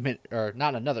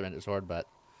not another minute sword, but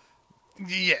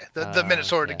Yeah, the minute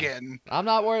sword okay. again. I'm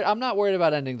not worried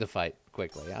about ending the fight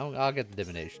quickly. I'll get the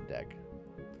divination deck.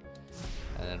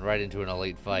 And then right into an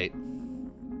elite fight.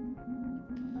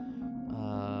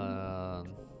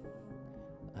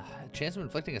 Chance of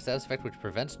inflicting a status effect which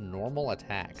prevents normal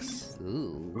attacks.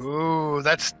 Ooh. Ooh,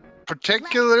 that's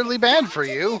particularly bad for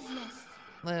you.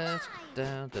 Let's get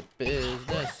down to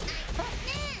business.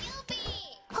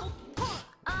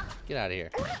 Get out of here.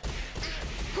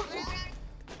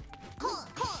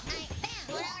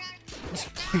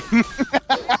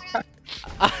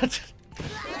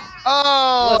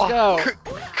 Oh, Let's go.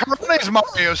 Karane's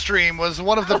Mario stream was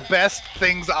one of the best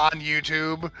things on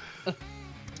YouTube.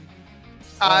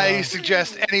 I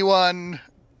suggest anyone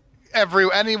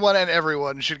and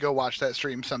everyone should go watch that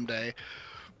stream someday.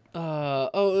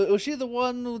 Oh, was she the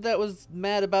one that was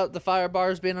mad about the fire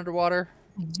bars being underwater?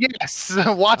 Yes,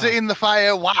 water in the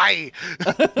fire. Why?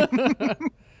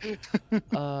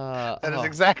 That is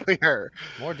exactly her.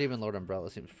 More Demon Lord Umbrella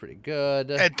seems pretty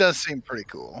good. It does seem pretty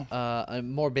cool.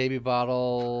 More baby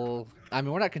bottle. I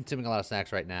mean, we're not consuming a lot of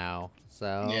snacks right now,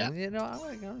 so Yeah.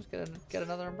 I'm gonna just get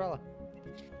another umbrella.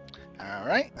 All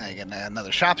right, I got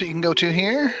another shop that you can go to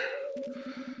here.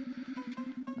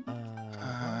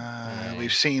 Okay.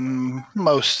 We've seen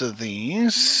most of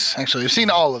these. Actually, we've seen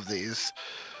all of these.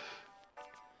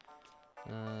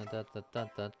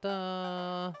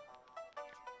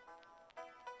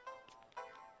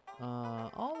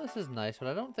 All this is nice, but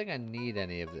I don't think I need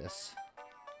any of this.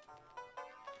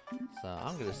 So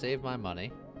I'm gonna save my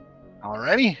money.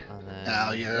 Alrighty. And then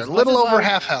Now you're as a little much as over I-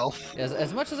 half health.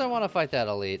 As much as I want to fight that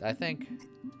elite, I think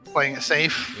playing it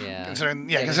safe. Yeah. Considering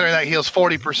that heals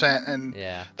 40%, and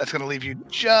Yeah. that's gonna leave you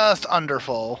just under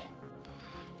full.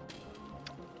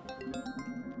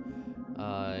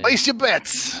 Place your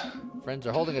bets. Friends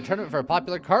are holding a tournament for a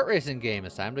popular kart racing game.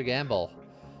 It's time to gamble.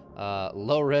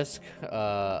 Low risk.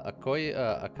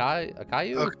 Akayu.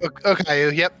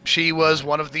 Okay, yep, she was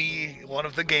one of the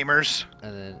gamers.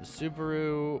 And then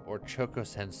Subaru or Choco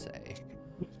Sensei.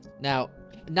 Now,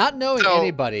 not knowing So-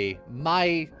 anybody,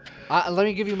 let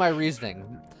me give you my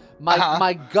reasoning.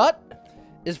 My gut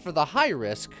is for the high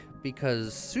risk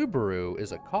because Subaru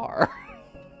is a car.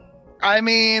 I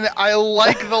mean, I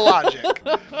like the logic.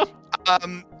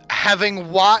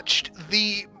 Having watched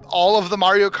all of the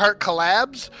Mario Kart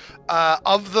collabs,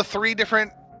 of the 3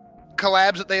 different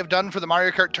collabs that they have done for the Mario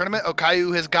Kart tournament,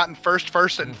 Okayu has gotten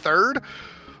first, and third.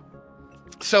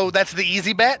 So that's the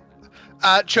easy bet.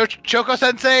 Choco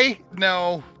Sensei,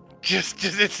 no, just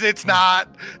it's not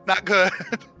good.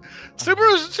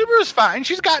 Subaru's fine.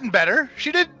 She's gotten better.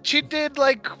 She did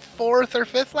like 4th or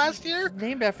 5th last year.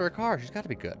 Named after a car. She's got to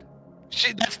be good.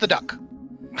 That's the duck.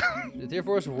 The Tier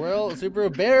Force World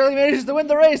Subaru barely manages to win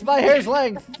the race by hair's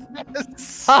length.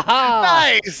 Haha!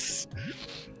 Nice.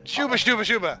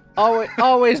 Shuba.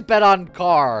 Always bet on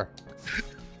car.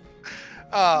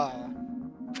 Oh,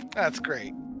 that's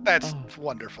great. That's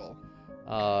wonderful.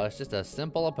 It's just a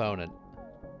simple opponent.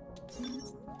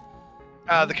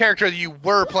 The character that you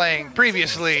were playing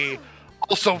previously,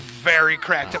 also very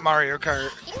cracked at Mario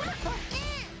Kart.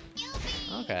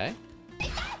 Okay.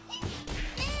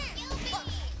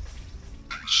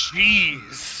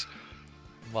 Jeez.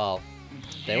 Well,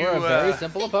 they were a very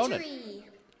simple opponent.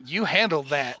 You handled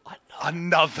that.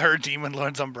 Another Demon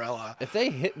Lord's umbrella. If they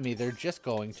hit me, they're just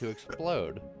going to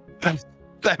explode. I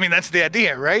mean, that's the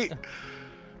idea, right?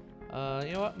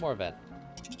 You know what? More event.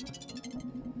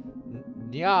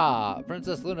 Nya,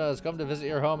 Princess Luna has come to visit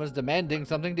your home is demanding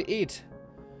something to eat.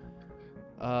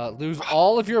 Lose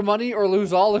all of your money or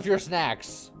lose all of your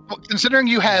snacks. Well, considering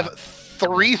you have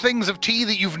 3 things of tea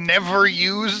that you've never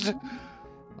used.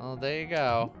 Well, there you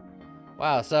go.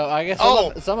 Wow, so I guess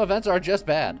some events are just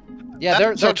bad. Yeah,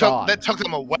 they're gone. That took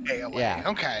them away. Yeah.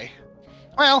 Okay.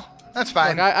 Well, that's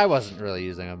fine. Look, I wasn't really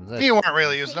using them. You weren't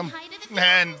really using them.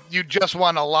 And you just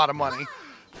won a lot of money.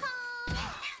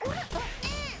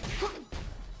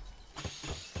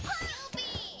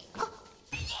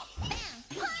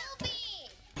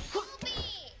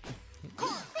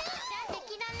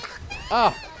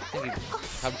 Oh,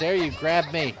 how dare you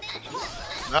grab me?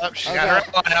 Oh, she got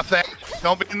her line up there.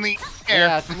 Don't be in the air.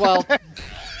 Yeah, well.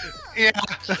 Yeah.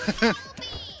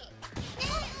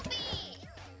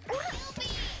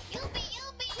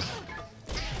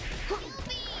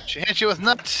 She hit you with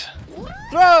nuts.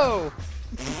 Throw!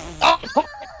 Oh,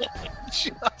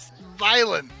 just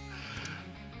violent.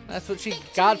 That's what she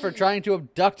got for trying to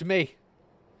abduct me.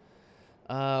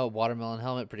 Watermelon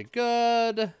helmet, pretty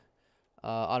good.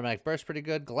 Automatic burst, pretty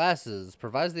good. Glasses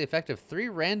provides the effect of 3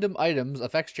 random items.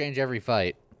 Effects change every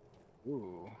fight.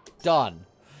 Ooh. Done.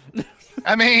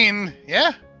 I mean,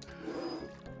 yeah.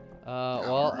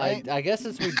 Well, right. I guess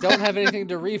since we don't have anything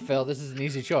to refill, this is an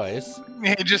easy choice.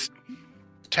 You just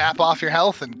tap off your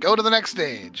health and go to the next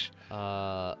stage.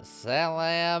 Salam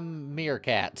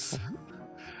meerkats.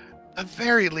 At the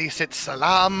very least, it's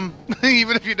salam,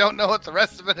 even if you don't know what the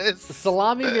rest of it is.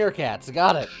 Salami meerkats,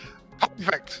 got it.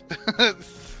 Perfect.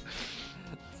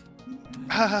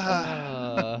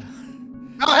 Uh,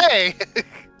 Oh, hey!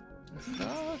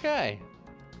 okay.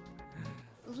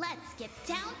 Let's get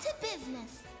down to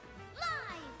business.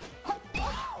 Live.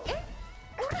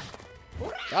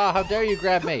 Oh, how dare you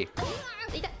grab me?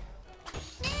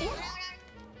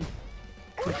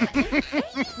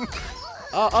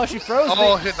 Oh, she froze me.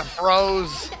 Oh, hit the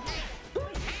froze.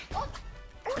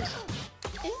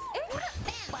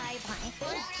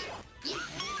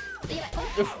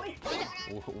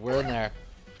 We're in there.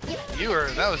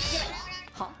 That was...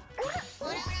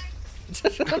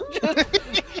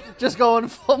 Just going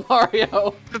full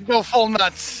Mario. Go full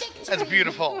nuts. That's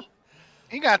beautiful.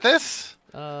 You got this.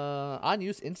 On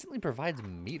use instantly provides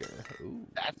meter. Ooh.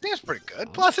 I think it's pretty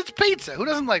good. Plus, it's pizza. Who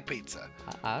doesn't like pizza?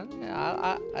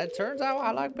 It turns out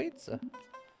I like pizza.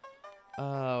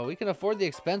 We can afford the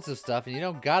expensive stuff, and you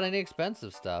don't got any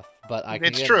expensive stuff. But I can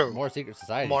It's get true. more Secret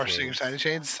Society More shades. Secret Society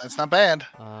shades. That's not bad.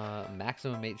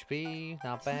 Maximum HP,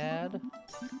 not bad.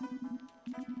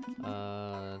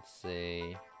 Let's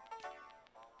see.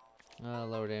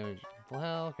 Lower damage.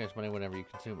 Well, grants money whenever you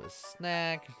consume a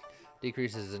snack.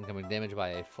 Decreases incoming damage by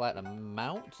a flat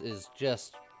amount is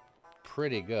just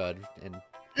pretty good and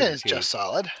pretty It's cheap. just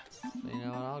solid. You know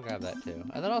what? I'll grab that too,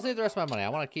 and then I'll save the rest of my money. I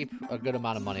want to keep a good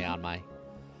amount of money on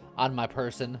on my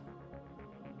person.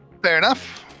 Fair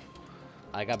enough.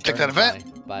 I got Check that burned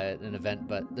event. by an event,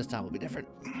 but this time will be different.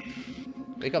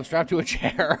 Wake up strapped to a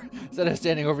chair instead of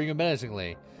standing over you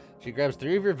menacingly. She grabs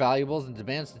 3 of your valuables and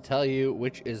demands to tell you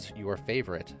which is your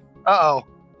favorite. Uh-oh.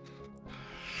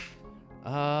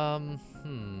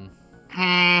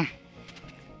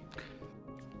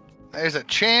 There's a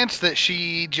chance that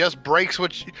she just breaks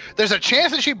there's a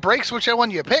chance that she breaks whichever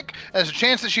one you pick. And there's a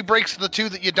chance that she breaks the 2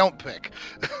 that you don't pick.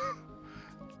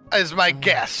 Is my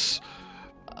guess.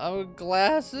 Oh,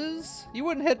 glasses? You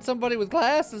wouldn't hit somebody with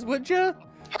glasses, would you?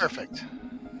 Perfect.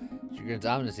 She grins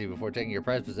ominously before taking your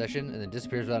prized possession and then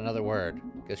disappears without another word.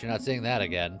 Guess you're not seeing that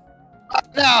again.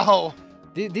 No!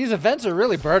 These events are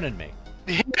really burning me.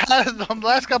 Yeah, the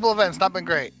last couple events not been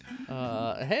great.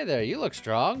 Hey there, you look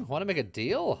strong. Want to make a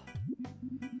deal?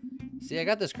 See, I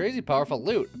got this crazy powerful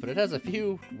loot, but it has a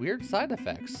few weird side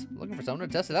effects. I'm looking for someone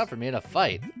to test it out for me in a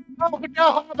fight. Oh,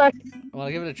 no! Want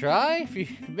to give it a try? If you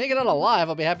make it out alive,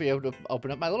 I'll be happy to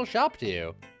open up my little shop to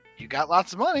you. You got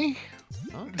lots of money.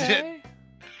 Okay.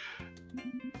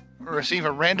 Receive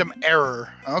a random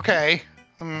error. Okay.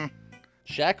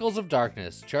 Shackles of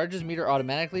Darkness. Charges meter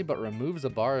automatically, but removes a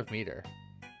bar of meter.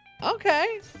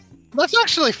 Okay. That's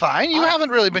actually fine. You haven't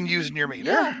really been using your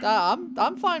meter. Yeah,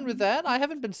 I'm fine with that. I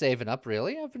haven't been saving up,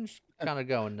 really. I've been kind of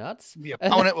going nuts. The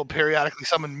opponent will periodically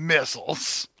summon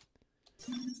missiles.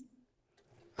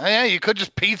 Oh, yeah, you could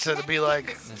just pizza to be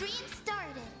like,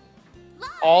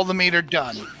 all the meter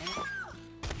done.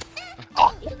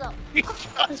 Oh,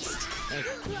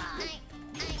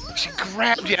 she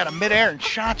grabbed you out of midair and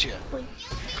shot you.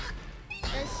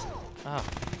 Oh.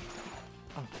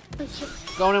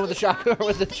 Going in with the shotgun or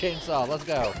with the chainsaw. Let's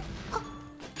go.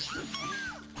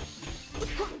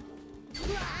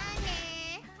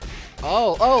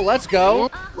 Oh, let's go.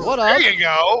 What up? There you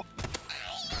go.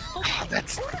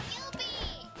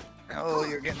 Oh,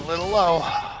 you're getting a little low.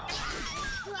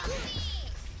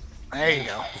 There you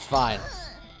go. It's fine.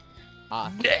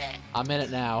 I'm in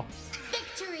it now.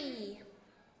 Victory!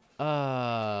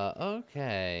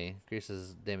 Okay.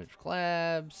 Increases damage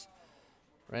collabs.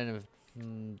 Random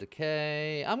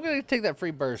decay. I'm gonna take that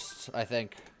free burst, I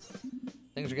think.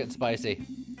 Things are getting spicy.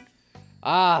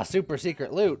 Super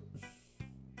secret loot.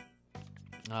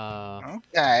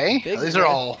 Okay. These are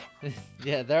all...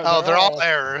 yeah, they're all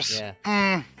errors.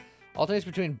 Yeah. Alternates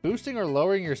between boosting or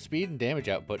lowering your speed and damage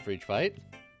output for each fight.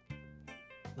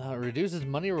 Reduces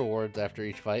money rewards after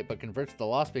each fight, but converts the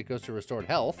lost because to restored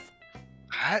health.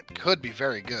 That could be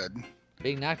very good.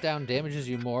 Being knocked down damages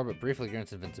you more, but briefly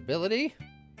grants invincibility.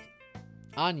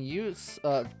 On use,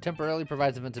 temporarily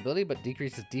provides invincibility, but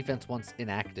decreases defense once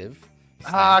inactive.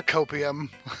 Copium.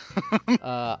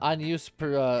 On use,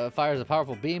 fires a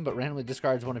powerful beam, but randomly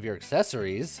discards one of your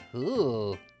accessories.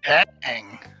 Ooh.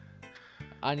 Dang.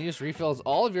 On use, refills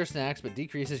all of your snacks, but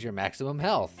decreases your maximum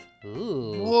health.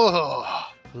 Ooh. Whoa.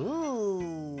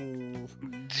 Ooh.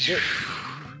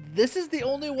 This is the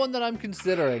only one that I'm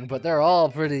considering, but they're all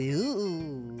pretty.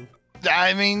 Ooh.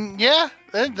 I mean, yeah,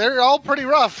 they're all pretty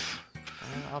rough.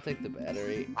 I'll take the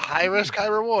battery. High risk, high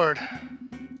reward.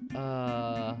 You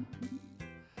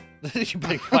better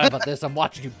be quiet about this. I'm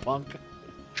watching you, punk.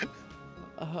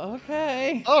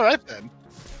 Okay. All right then.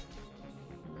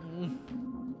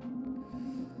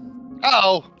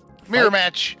 Uh-oh. Mirror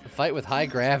match. Fight with high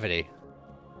gravity.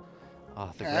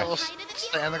 Oh, We'll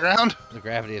stay on the ground. The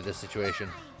gravity of this situation.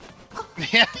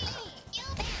 Yeah.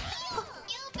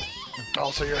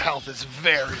 Also, your health is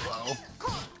very low.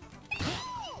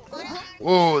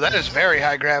 Ooh, that is very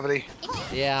high gravity.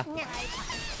 Yeah.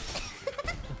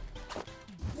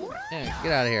 Yeah,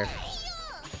 get out of here.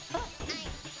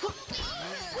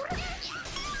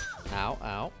 Ow,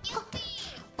 ow.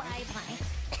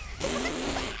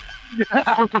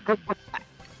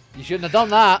 You shouldn't have done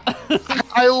that.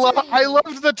 I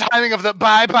loved the timing of the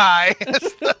bye-bye.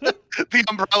 The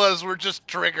umbrellas were just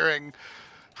triggering.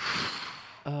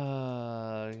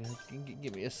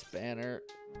 Give me a spanner.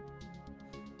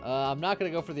 I'm not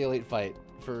gonna go for the elite fight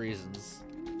for reasons.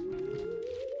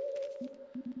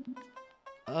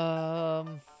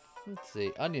 Let's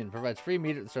see. Onion provides free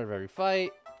meat at the start of every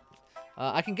fight.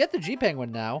 I can get the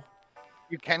G-Penguin now.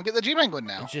 You can get the G-Penguin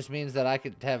now. It just means that I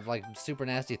could have like super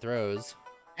nasty throws.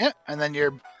 Yeah, and then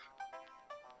you're...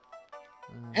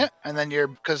 Yeah, and then you're...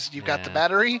 Because you've got the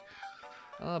battery.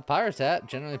 Pirate's Hat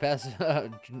generally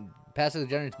passively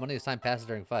generates money as time passes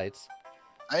during fights.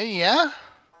 Yeah.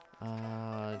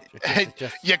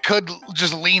 You could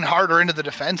just lean harder into the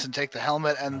defense and take the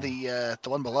helmet and the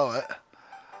one below it.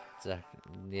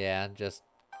 Yeah, just...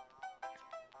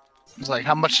 It's like,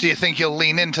 how much do you think you'll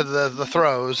lean into the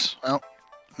throws? Well,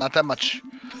 not that much.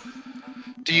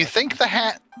 Do you think the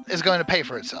hat is going to pay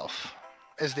for itself?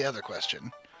 Is the other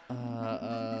question.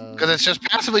 Because it's just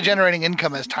passively generating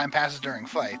income as time passes during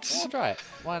fights. I'll try it.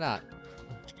 Why not?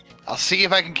 I'll see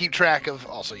if I can keep track of.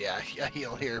 Also, yeah, a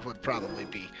heal here would probably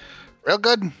be real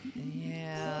good.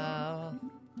 Yeah.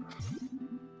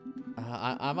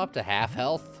 I'm up to half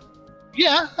health.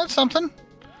 Yeah, that's something.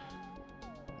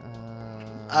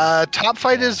 Top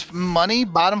fight is money.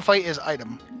 Bottom fight is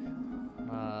item.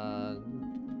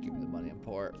 Give me the money and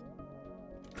port.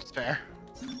 That's fair.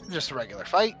 Just a regular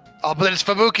fight. Oh, but it's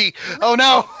Fubuki. Oh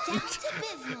no! Down to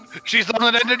business. She's the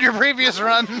one that ended your previous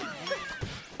run.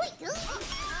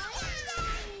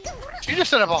 She just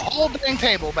set up a whole dang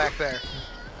table back there.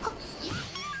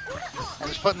 I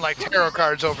was putting like tarot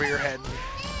cards over your head.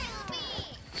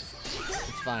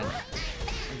 It's fine.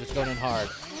 I'm just going in hard.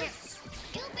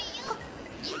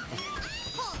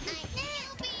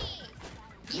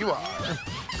 You are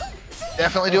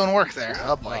definitely doing work there.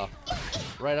 Oh boy.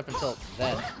 Right up until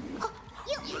then.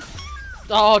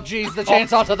 Oh, jeez, the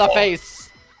chainsaw to the face.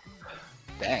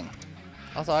 Dang.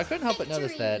 Also, I couldn't help but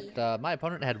notice that my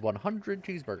opponent had 100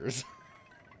 cheeseburgers.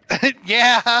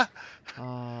 Yeah.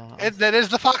 That is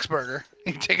the Fox Burger.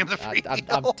 You taking the free I'm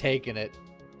deal? taking it.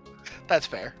 That's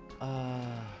fair.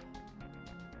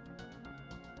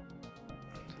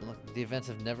 Look, the events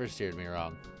have never steered me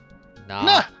wrong.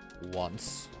 Not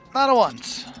once. Not a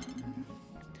once.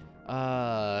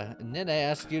 Nene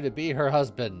asked you to be her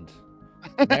husband.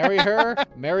 Marry her,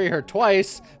 marry her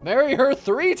twice, marry her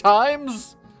 3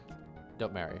 times.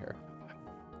 Don't marry her.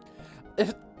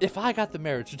 If I got the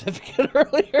marriage certificate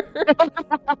earlier.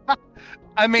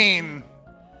 I mean,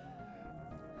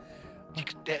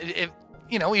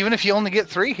 even if you only get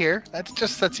 3 here, that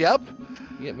just sets you up.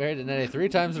 You get married to Nene 3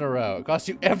 times in a row. It costs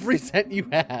you every cent you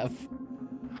have.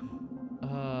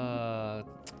 I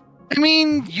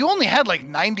mean, you only had like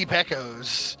 90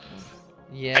 pecos.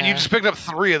 Yeah. And you just picked up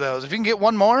 3 of those. If you can get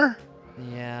 1 more.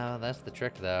 Yeah, that's the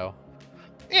trick, though.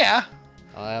 Yeah.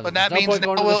 But that means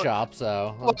going to the shop,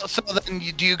 so. Well, so then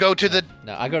do you go to the?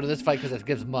 No, I go to this fight because it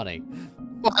gives money.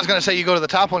 Well, I was gonna say you go to the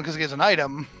top one because it gives an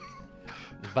item.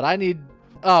 But I need.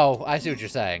 Oh, I see what you're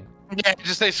saying. Yeah,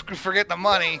 just say forget the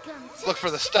money, look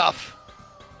for the stuff.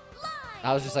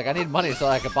 I was just like, I need money so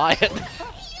I can buy it.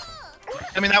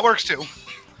 I mean, that works too.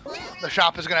 The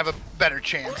shop is gonna have a better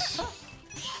chance.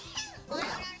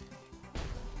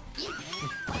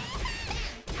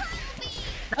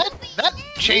 That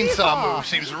chainsaw move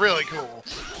seems really cool.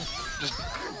 Just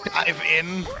dive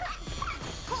in.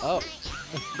 Oh.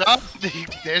 Oh,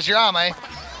 there's your Ame.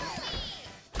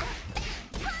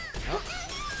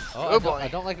 Oh, boy. I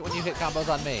don't like it when you hit combos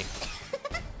on me.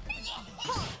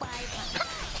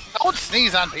 Don't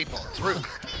sneeze on people. It's rude.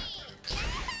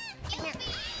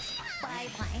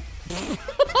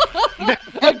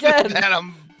 Again.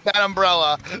 that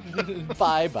umbrella.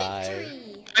 Bye-bye.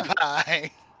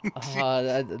 Bye.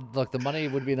 Look, the money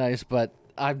would be nice, but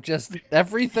I'm just...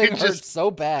 Everything hurts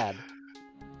so bad.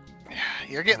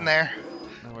 You're getting there.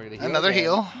 Now we're gonna heal Another again.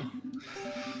 heal.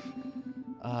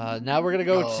 Now we're gonna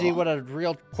go see what a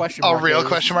real question mark A real is.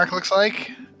 question mark looks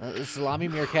like? Salami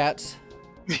meerkats.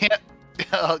 Yeah.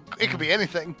 It could be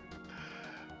anything.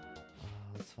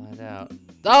 Let's find out.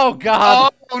 Oh,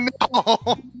 God! Oh,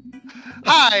 no!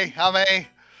 Hi, Ame.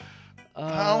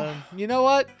 You know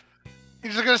what?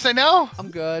 You're just gonna say no?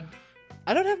 I'm good.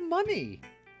 I don't have money.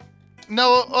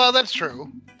 No, well, that's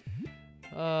true.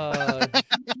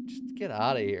 Just get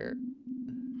out of here.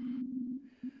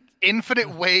 Infinite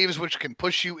waves which can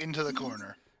push you into the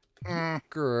corner.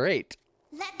 Great.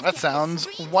 That sounds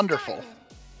wonderful.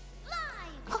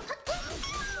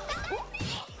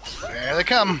 There they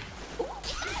come.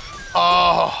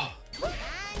 Oh.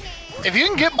 If you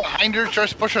can get behind her,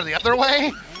 just push her the other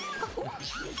way.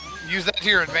 Use that to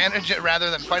your advantage rather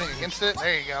than fighting against it.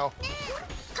 There you go.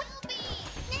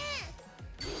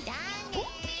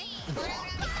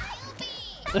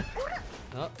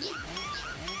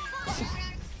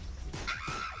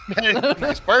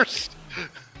 Nice burst.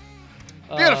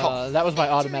 Beautiful. That was my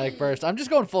automatic burst. I'm just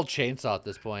going full chainsaw at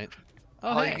this point.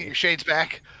 Oh, You can get your shades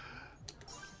back.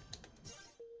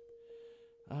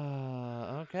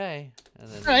 Okay. And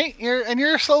then Right,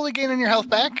 you're slowly gaining your health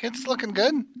back. It's looking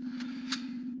good.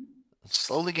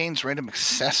 Slowly gains random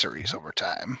accessories over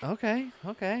time. Okay.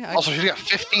 Also, she's got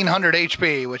 1,500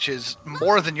 HP, which is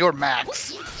more than your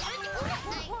max.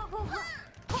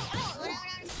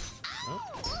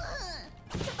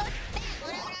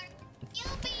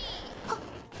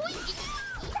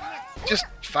 Just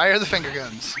fire the finger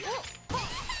guns.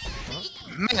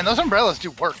 Man, those umbrellas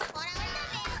do work.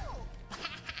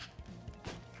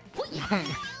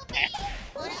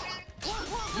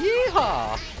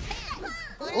 Yeehaw!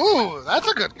 Ooh, that's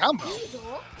a good combo.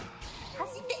 Oh.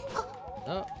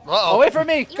 Uh-oh. Away from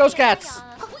me! Ghost cats!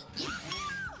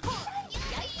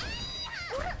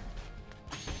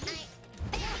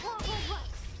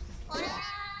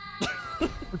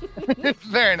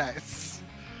 Very nice.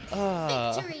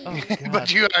 Oh, God.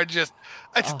 But you are just...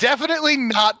 It's definitely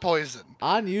not poison.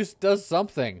 On use does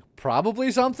something.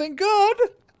 Probably something good.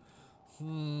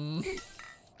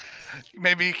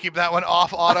 Maybe you keep that one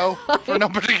off auto for no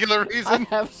particular I reason.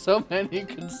 have so many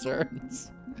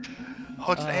concerns.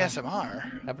 Oh, it's an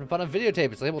ASMR. Happened upon a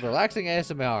videotape. It's labeled relaxing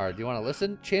ASMR. Do you want to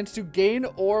listen? Chance to gain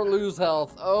or lose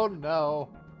health. Oh, no.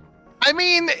 I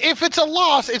mean, if it's a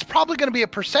loss, it's probably going to be a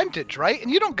percentage, right? And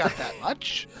you don't got that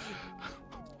much.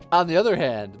 On the other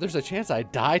hand, there's a chance I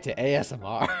die to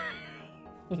ASMR.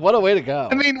 What a way to go.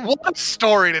 I mean, what a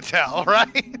story to tell,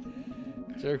 right?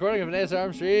 It's a recording of an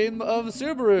ASMR stream of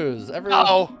Subarus.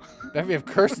 Uh-oh. Every of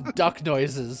cursed duck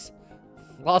noises.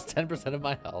 Lost 10% of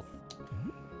my health.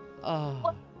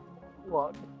 Oh,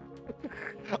 What?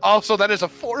 Also, that is a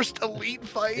forced elite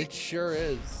fight. it sure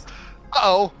is.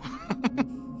 Uh-oh.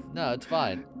 No, it's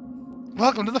fine.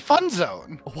 Welcome to the fun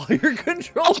zone. While your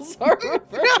controls are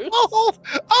reversed. No!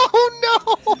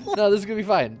 Oh, no! No, this is gonna be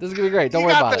fine. This is gonna be great. Don't You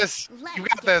worry got about this. Let's You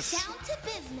got get this. down to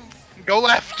business. Go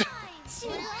left.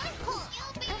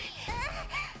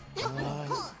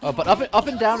 Oh, but up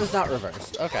and down is not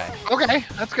reversed. Okay. Okay,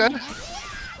 that's good.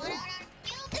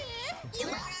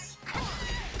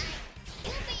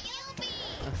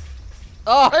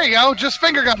 Oh, There you go. Just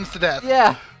finger guns to death.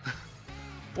 yeah.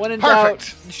 When in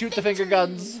Perfect. doubt, shoot the finger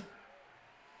guns.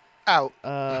 Out.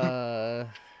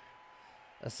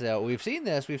 Let's see. We've seen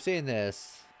this. We've seen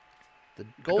this. The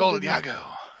Golden golden Yago.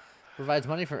 provides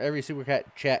money for every super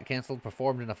chat canceled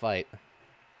performed in a fight.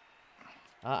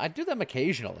 I do them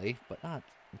occasionally, but not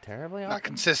terribly often. Not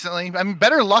consistently. I mean,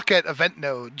 better luck at event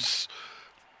nodes.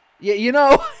 Yeah, you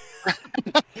know,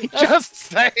 Just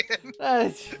saying.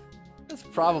 that's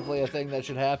probably a thing that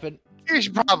should happen. You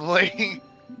should probably.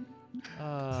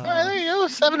 All right, there you go.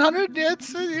 700. Yeah,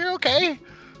 you're okay.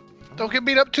 Don't get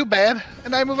beat up too bad.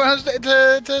 And I move on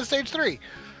to stage 3.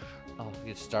 Oh,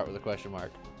 you start with a question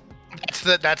mark.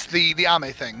 That's the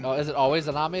Ame thing. Oh, is it always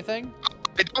an Ame thing?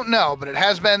 I don't know, but it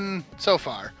has been so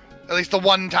far. At least the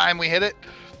one time we hit it.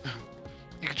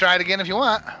 You can try it again if you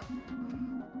want.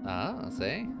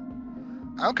 See?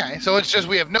 Okay, so it's just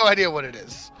we have no idea what it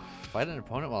is. Fight an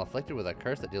opponent while afflicted with a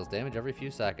curse that deals damage every few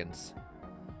seconds.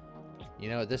 You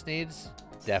know what this needs?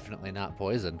 Definitely not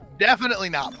poison. Definitely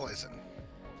not poison.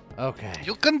 Okay.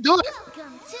 You can do it.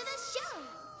 Welcome to the show.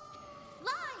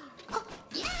 Live.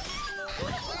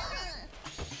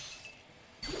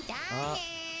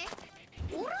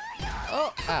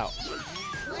 Oh, ow.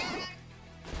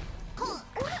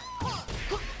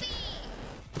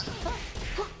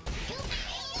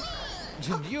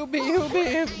 Yubi,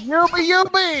 Yubi.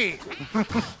 Yubi!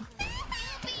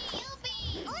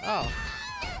 Oh.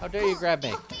 How dare you grab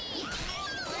me?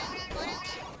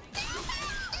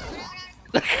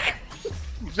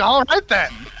 All right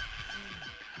then.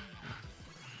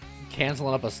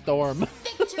 Canceling up a storm.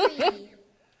 Victory.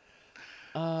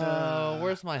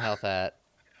 Where's my health at?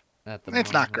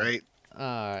 It's not great.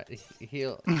 Alright,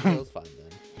 heal's fine then.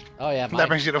 Oh yeah, That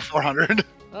brings you to 400.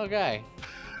 Okay.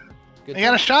 Good You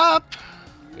got a shop.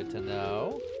 Good to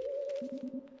know.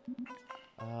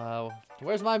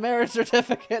 Where's my marriage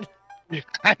certificate?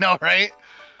 I know, right?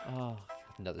 Oh,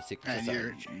 another secret And society.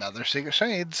 you're another Secret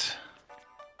Shades.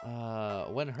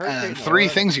 When hurt, And create 3 aura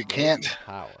things you of can't.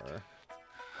 power.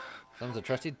 Summons a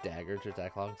trusty dagger to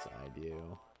attack alongside you.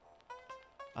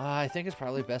 I think it's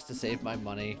probably best to save my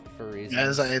money for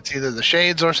reasons. It's either the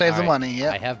Shades or save the Alright, money.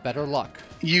 I Yep. have better luck.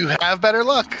 You have better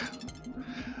luck.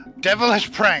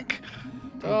 Devilish prank.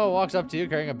 Oh, walks up to you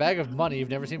carrying a bag of money you've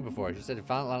never seen before. She said he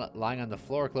found it lying on the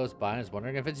floor close by and is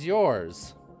wondering if it's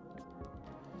yours.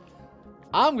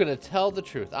 I'm gonna tell the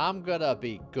truth. I'm gonna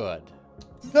be good.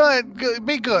 Good.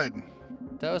 Be good.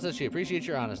 Tell us that she appreciates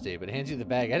your honesty, but hands you the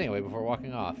bag anyway before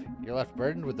walking off. You're left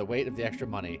burdened with the weight of the extra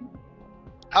money.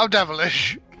 How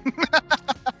devilish.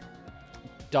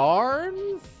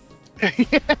 Darn?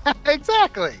 Yeah,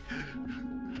 exactly.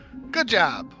 Good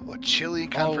job. What chilly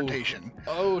confrontation.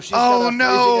 Oh, she's got a freezing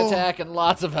no. attack and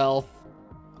lots of health.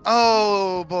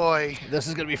 Oh boy. This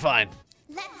is gonna be fine.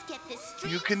 Let's get this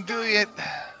stream You can do it.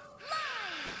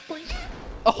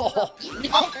 Oh,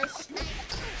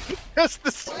 Just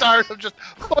the start of just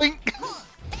boink.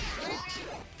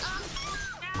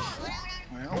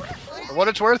 Well, for what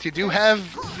it's worth, you do have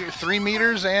your 3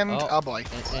 meters and oh boy.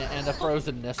 and a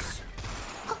frozenness.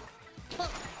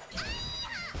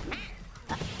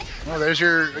 Oh, there's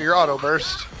your auto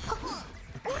burst.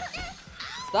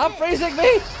 Stop freezing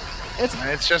me!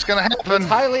 It's just gonna happen. It's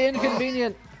highly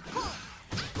inconvenient.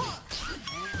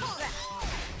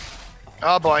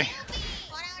 Oh boy.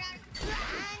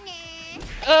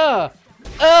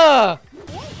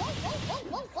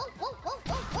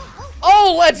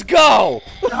 Oh, let's go!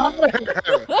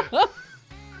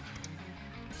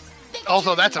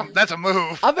 Also, that's a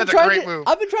move. I've been That's a trying great to, move.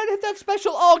 I've been trying to hit that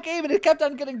special all game, and it kept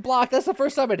on getting blocked. That's the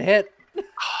first time it hit.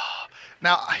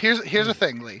 Now, here's the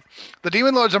thing, Lee. The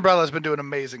Demon Lord's umbrella has been doing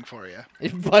amazing for you.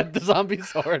 But the zombie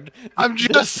sword. I'm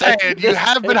just saying, you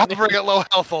have been hovering at low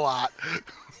health a lot.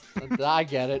 I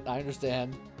get it. I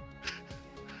understand.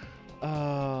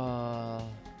 Top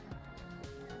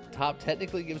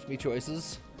technically gives me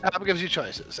choices. Top gives you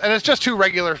choices, and it's just 2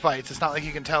 regular fights. It's not like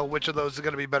you can tell which of those is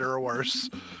going to be better or worse.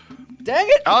 Dang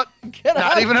it! Oh, Get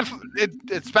not out. even if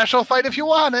it's special fight if you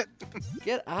want it.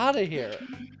 Get out of here.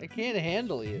 I can't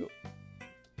handle you.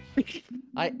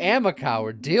 I am a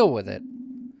coward. Deal with it.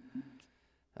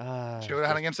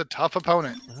 Showdown against a tough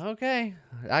opponent. Okay,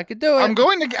 I could do it. I'm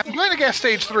going to guess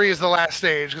stage 3 is the last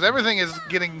stage because everything is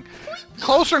getting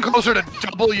closer and closer to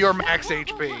double your max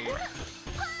HP.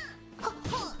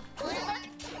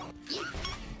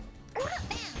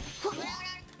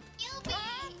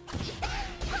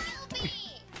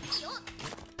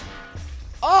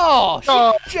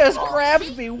 Oh, she just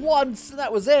grabbed me once, and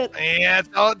that was it. Yeah,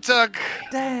 that's all it took.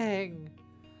 Dang.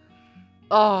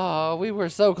 Oh, we were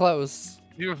so close.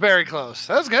 You were very close.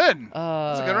 That was good. That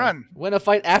was a good run. Win a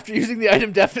fight after using the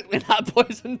item definitely not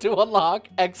poison to unlock.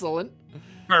 Excellent.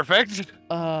 Perfect.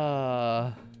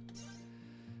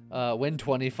 Win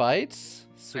 20 fights.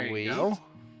 Sweet. There you go.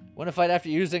 Win a fight after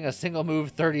using a single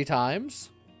move 30 times.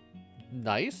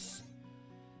 Nice.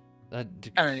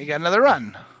 And then you got another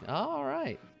run. All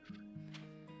right.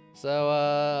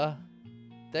 So,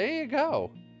 there you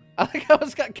go. I think I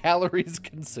almost got calories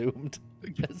consumed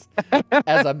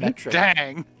as a metric.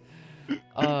 Dang.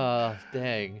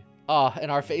 Dang. Oh,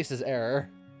 and our face is error.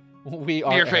 We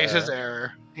are Your face is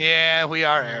error. Yeah, we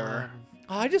are error.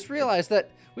 I just realized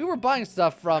that we were buying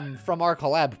stuff from our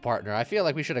collab partner. I feel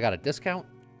like we should have got a discount.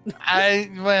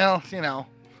 Well, you know.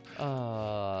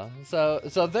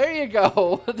 So there you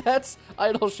go. That's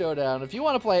Idol Showdown. If you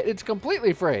want to play it, it's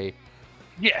completely free.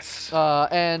 Yes.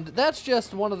 And that's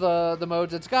just one of the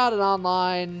modes. It's got an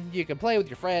online. You can play with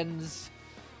your friends.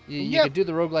 You can do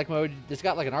the roguelike mode. It's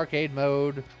got like an arcade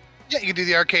mode. Yeah, you can do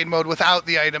the arcade mode without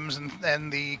the items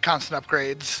and the constant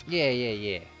upgrades.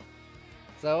 Yeah.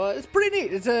 So it's pretty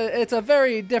neat. It's a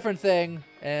very different thing,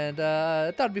 and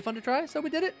I thought it'd be fun to try. So we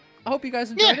did it. I hope you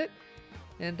guys enjoyed it.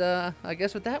 And I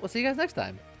guess with that, we'll see you guys next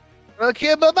time.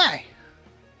 Okay, bye-bye.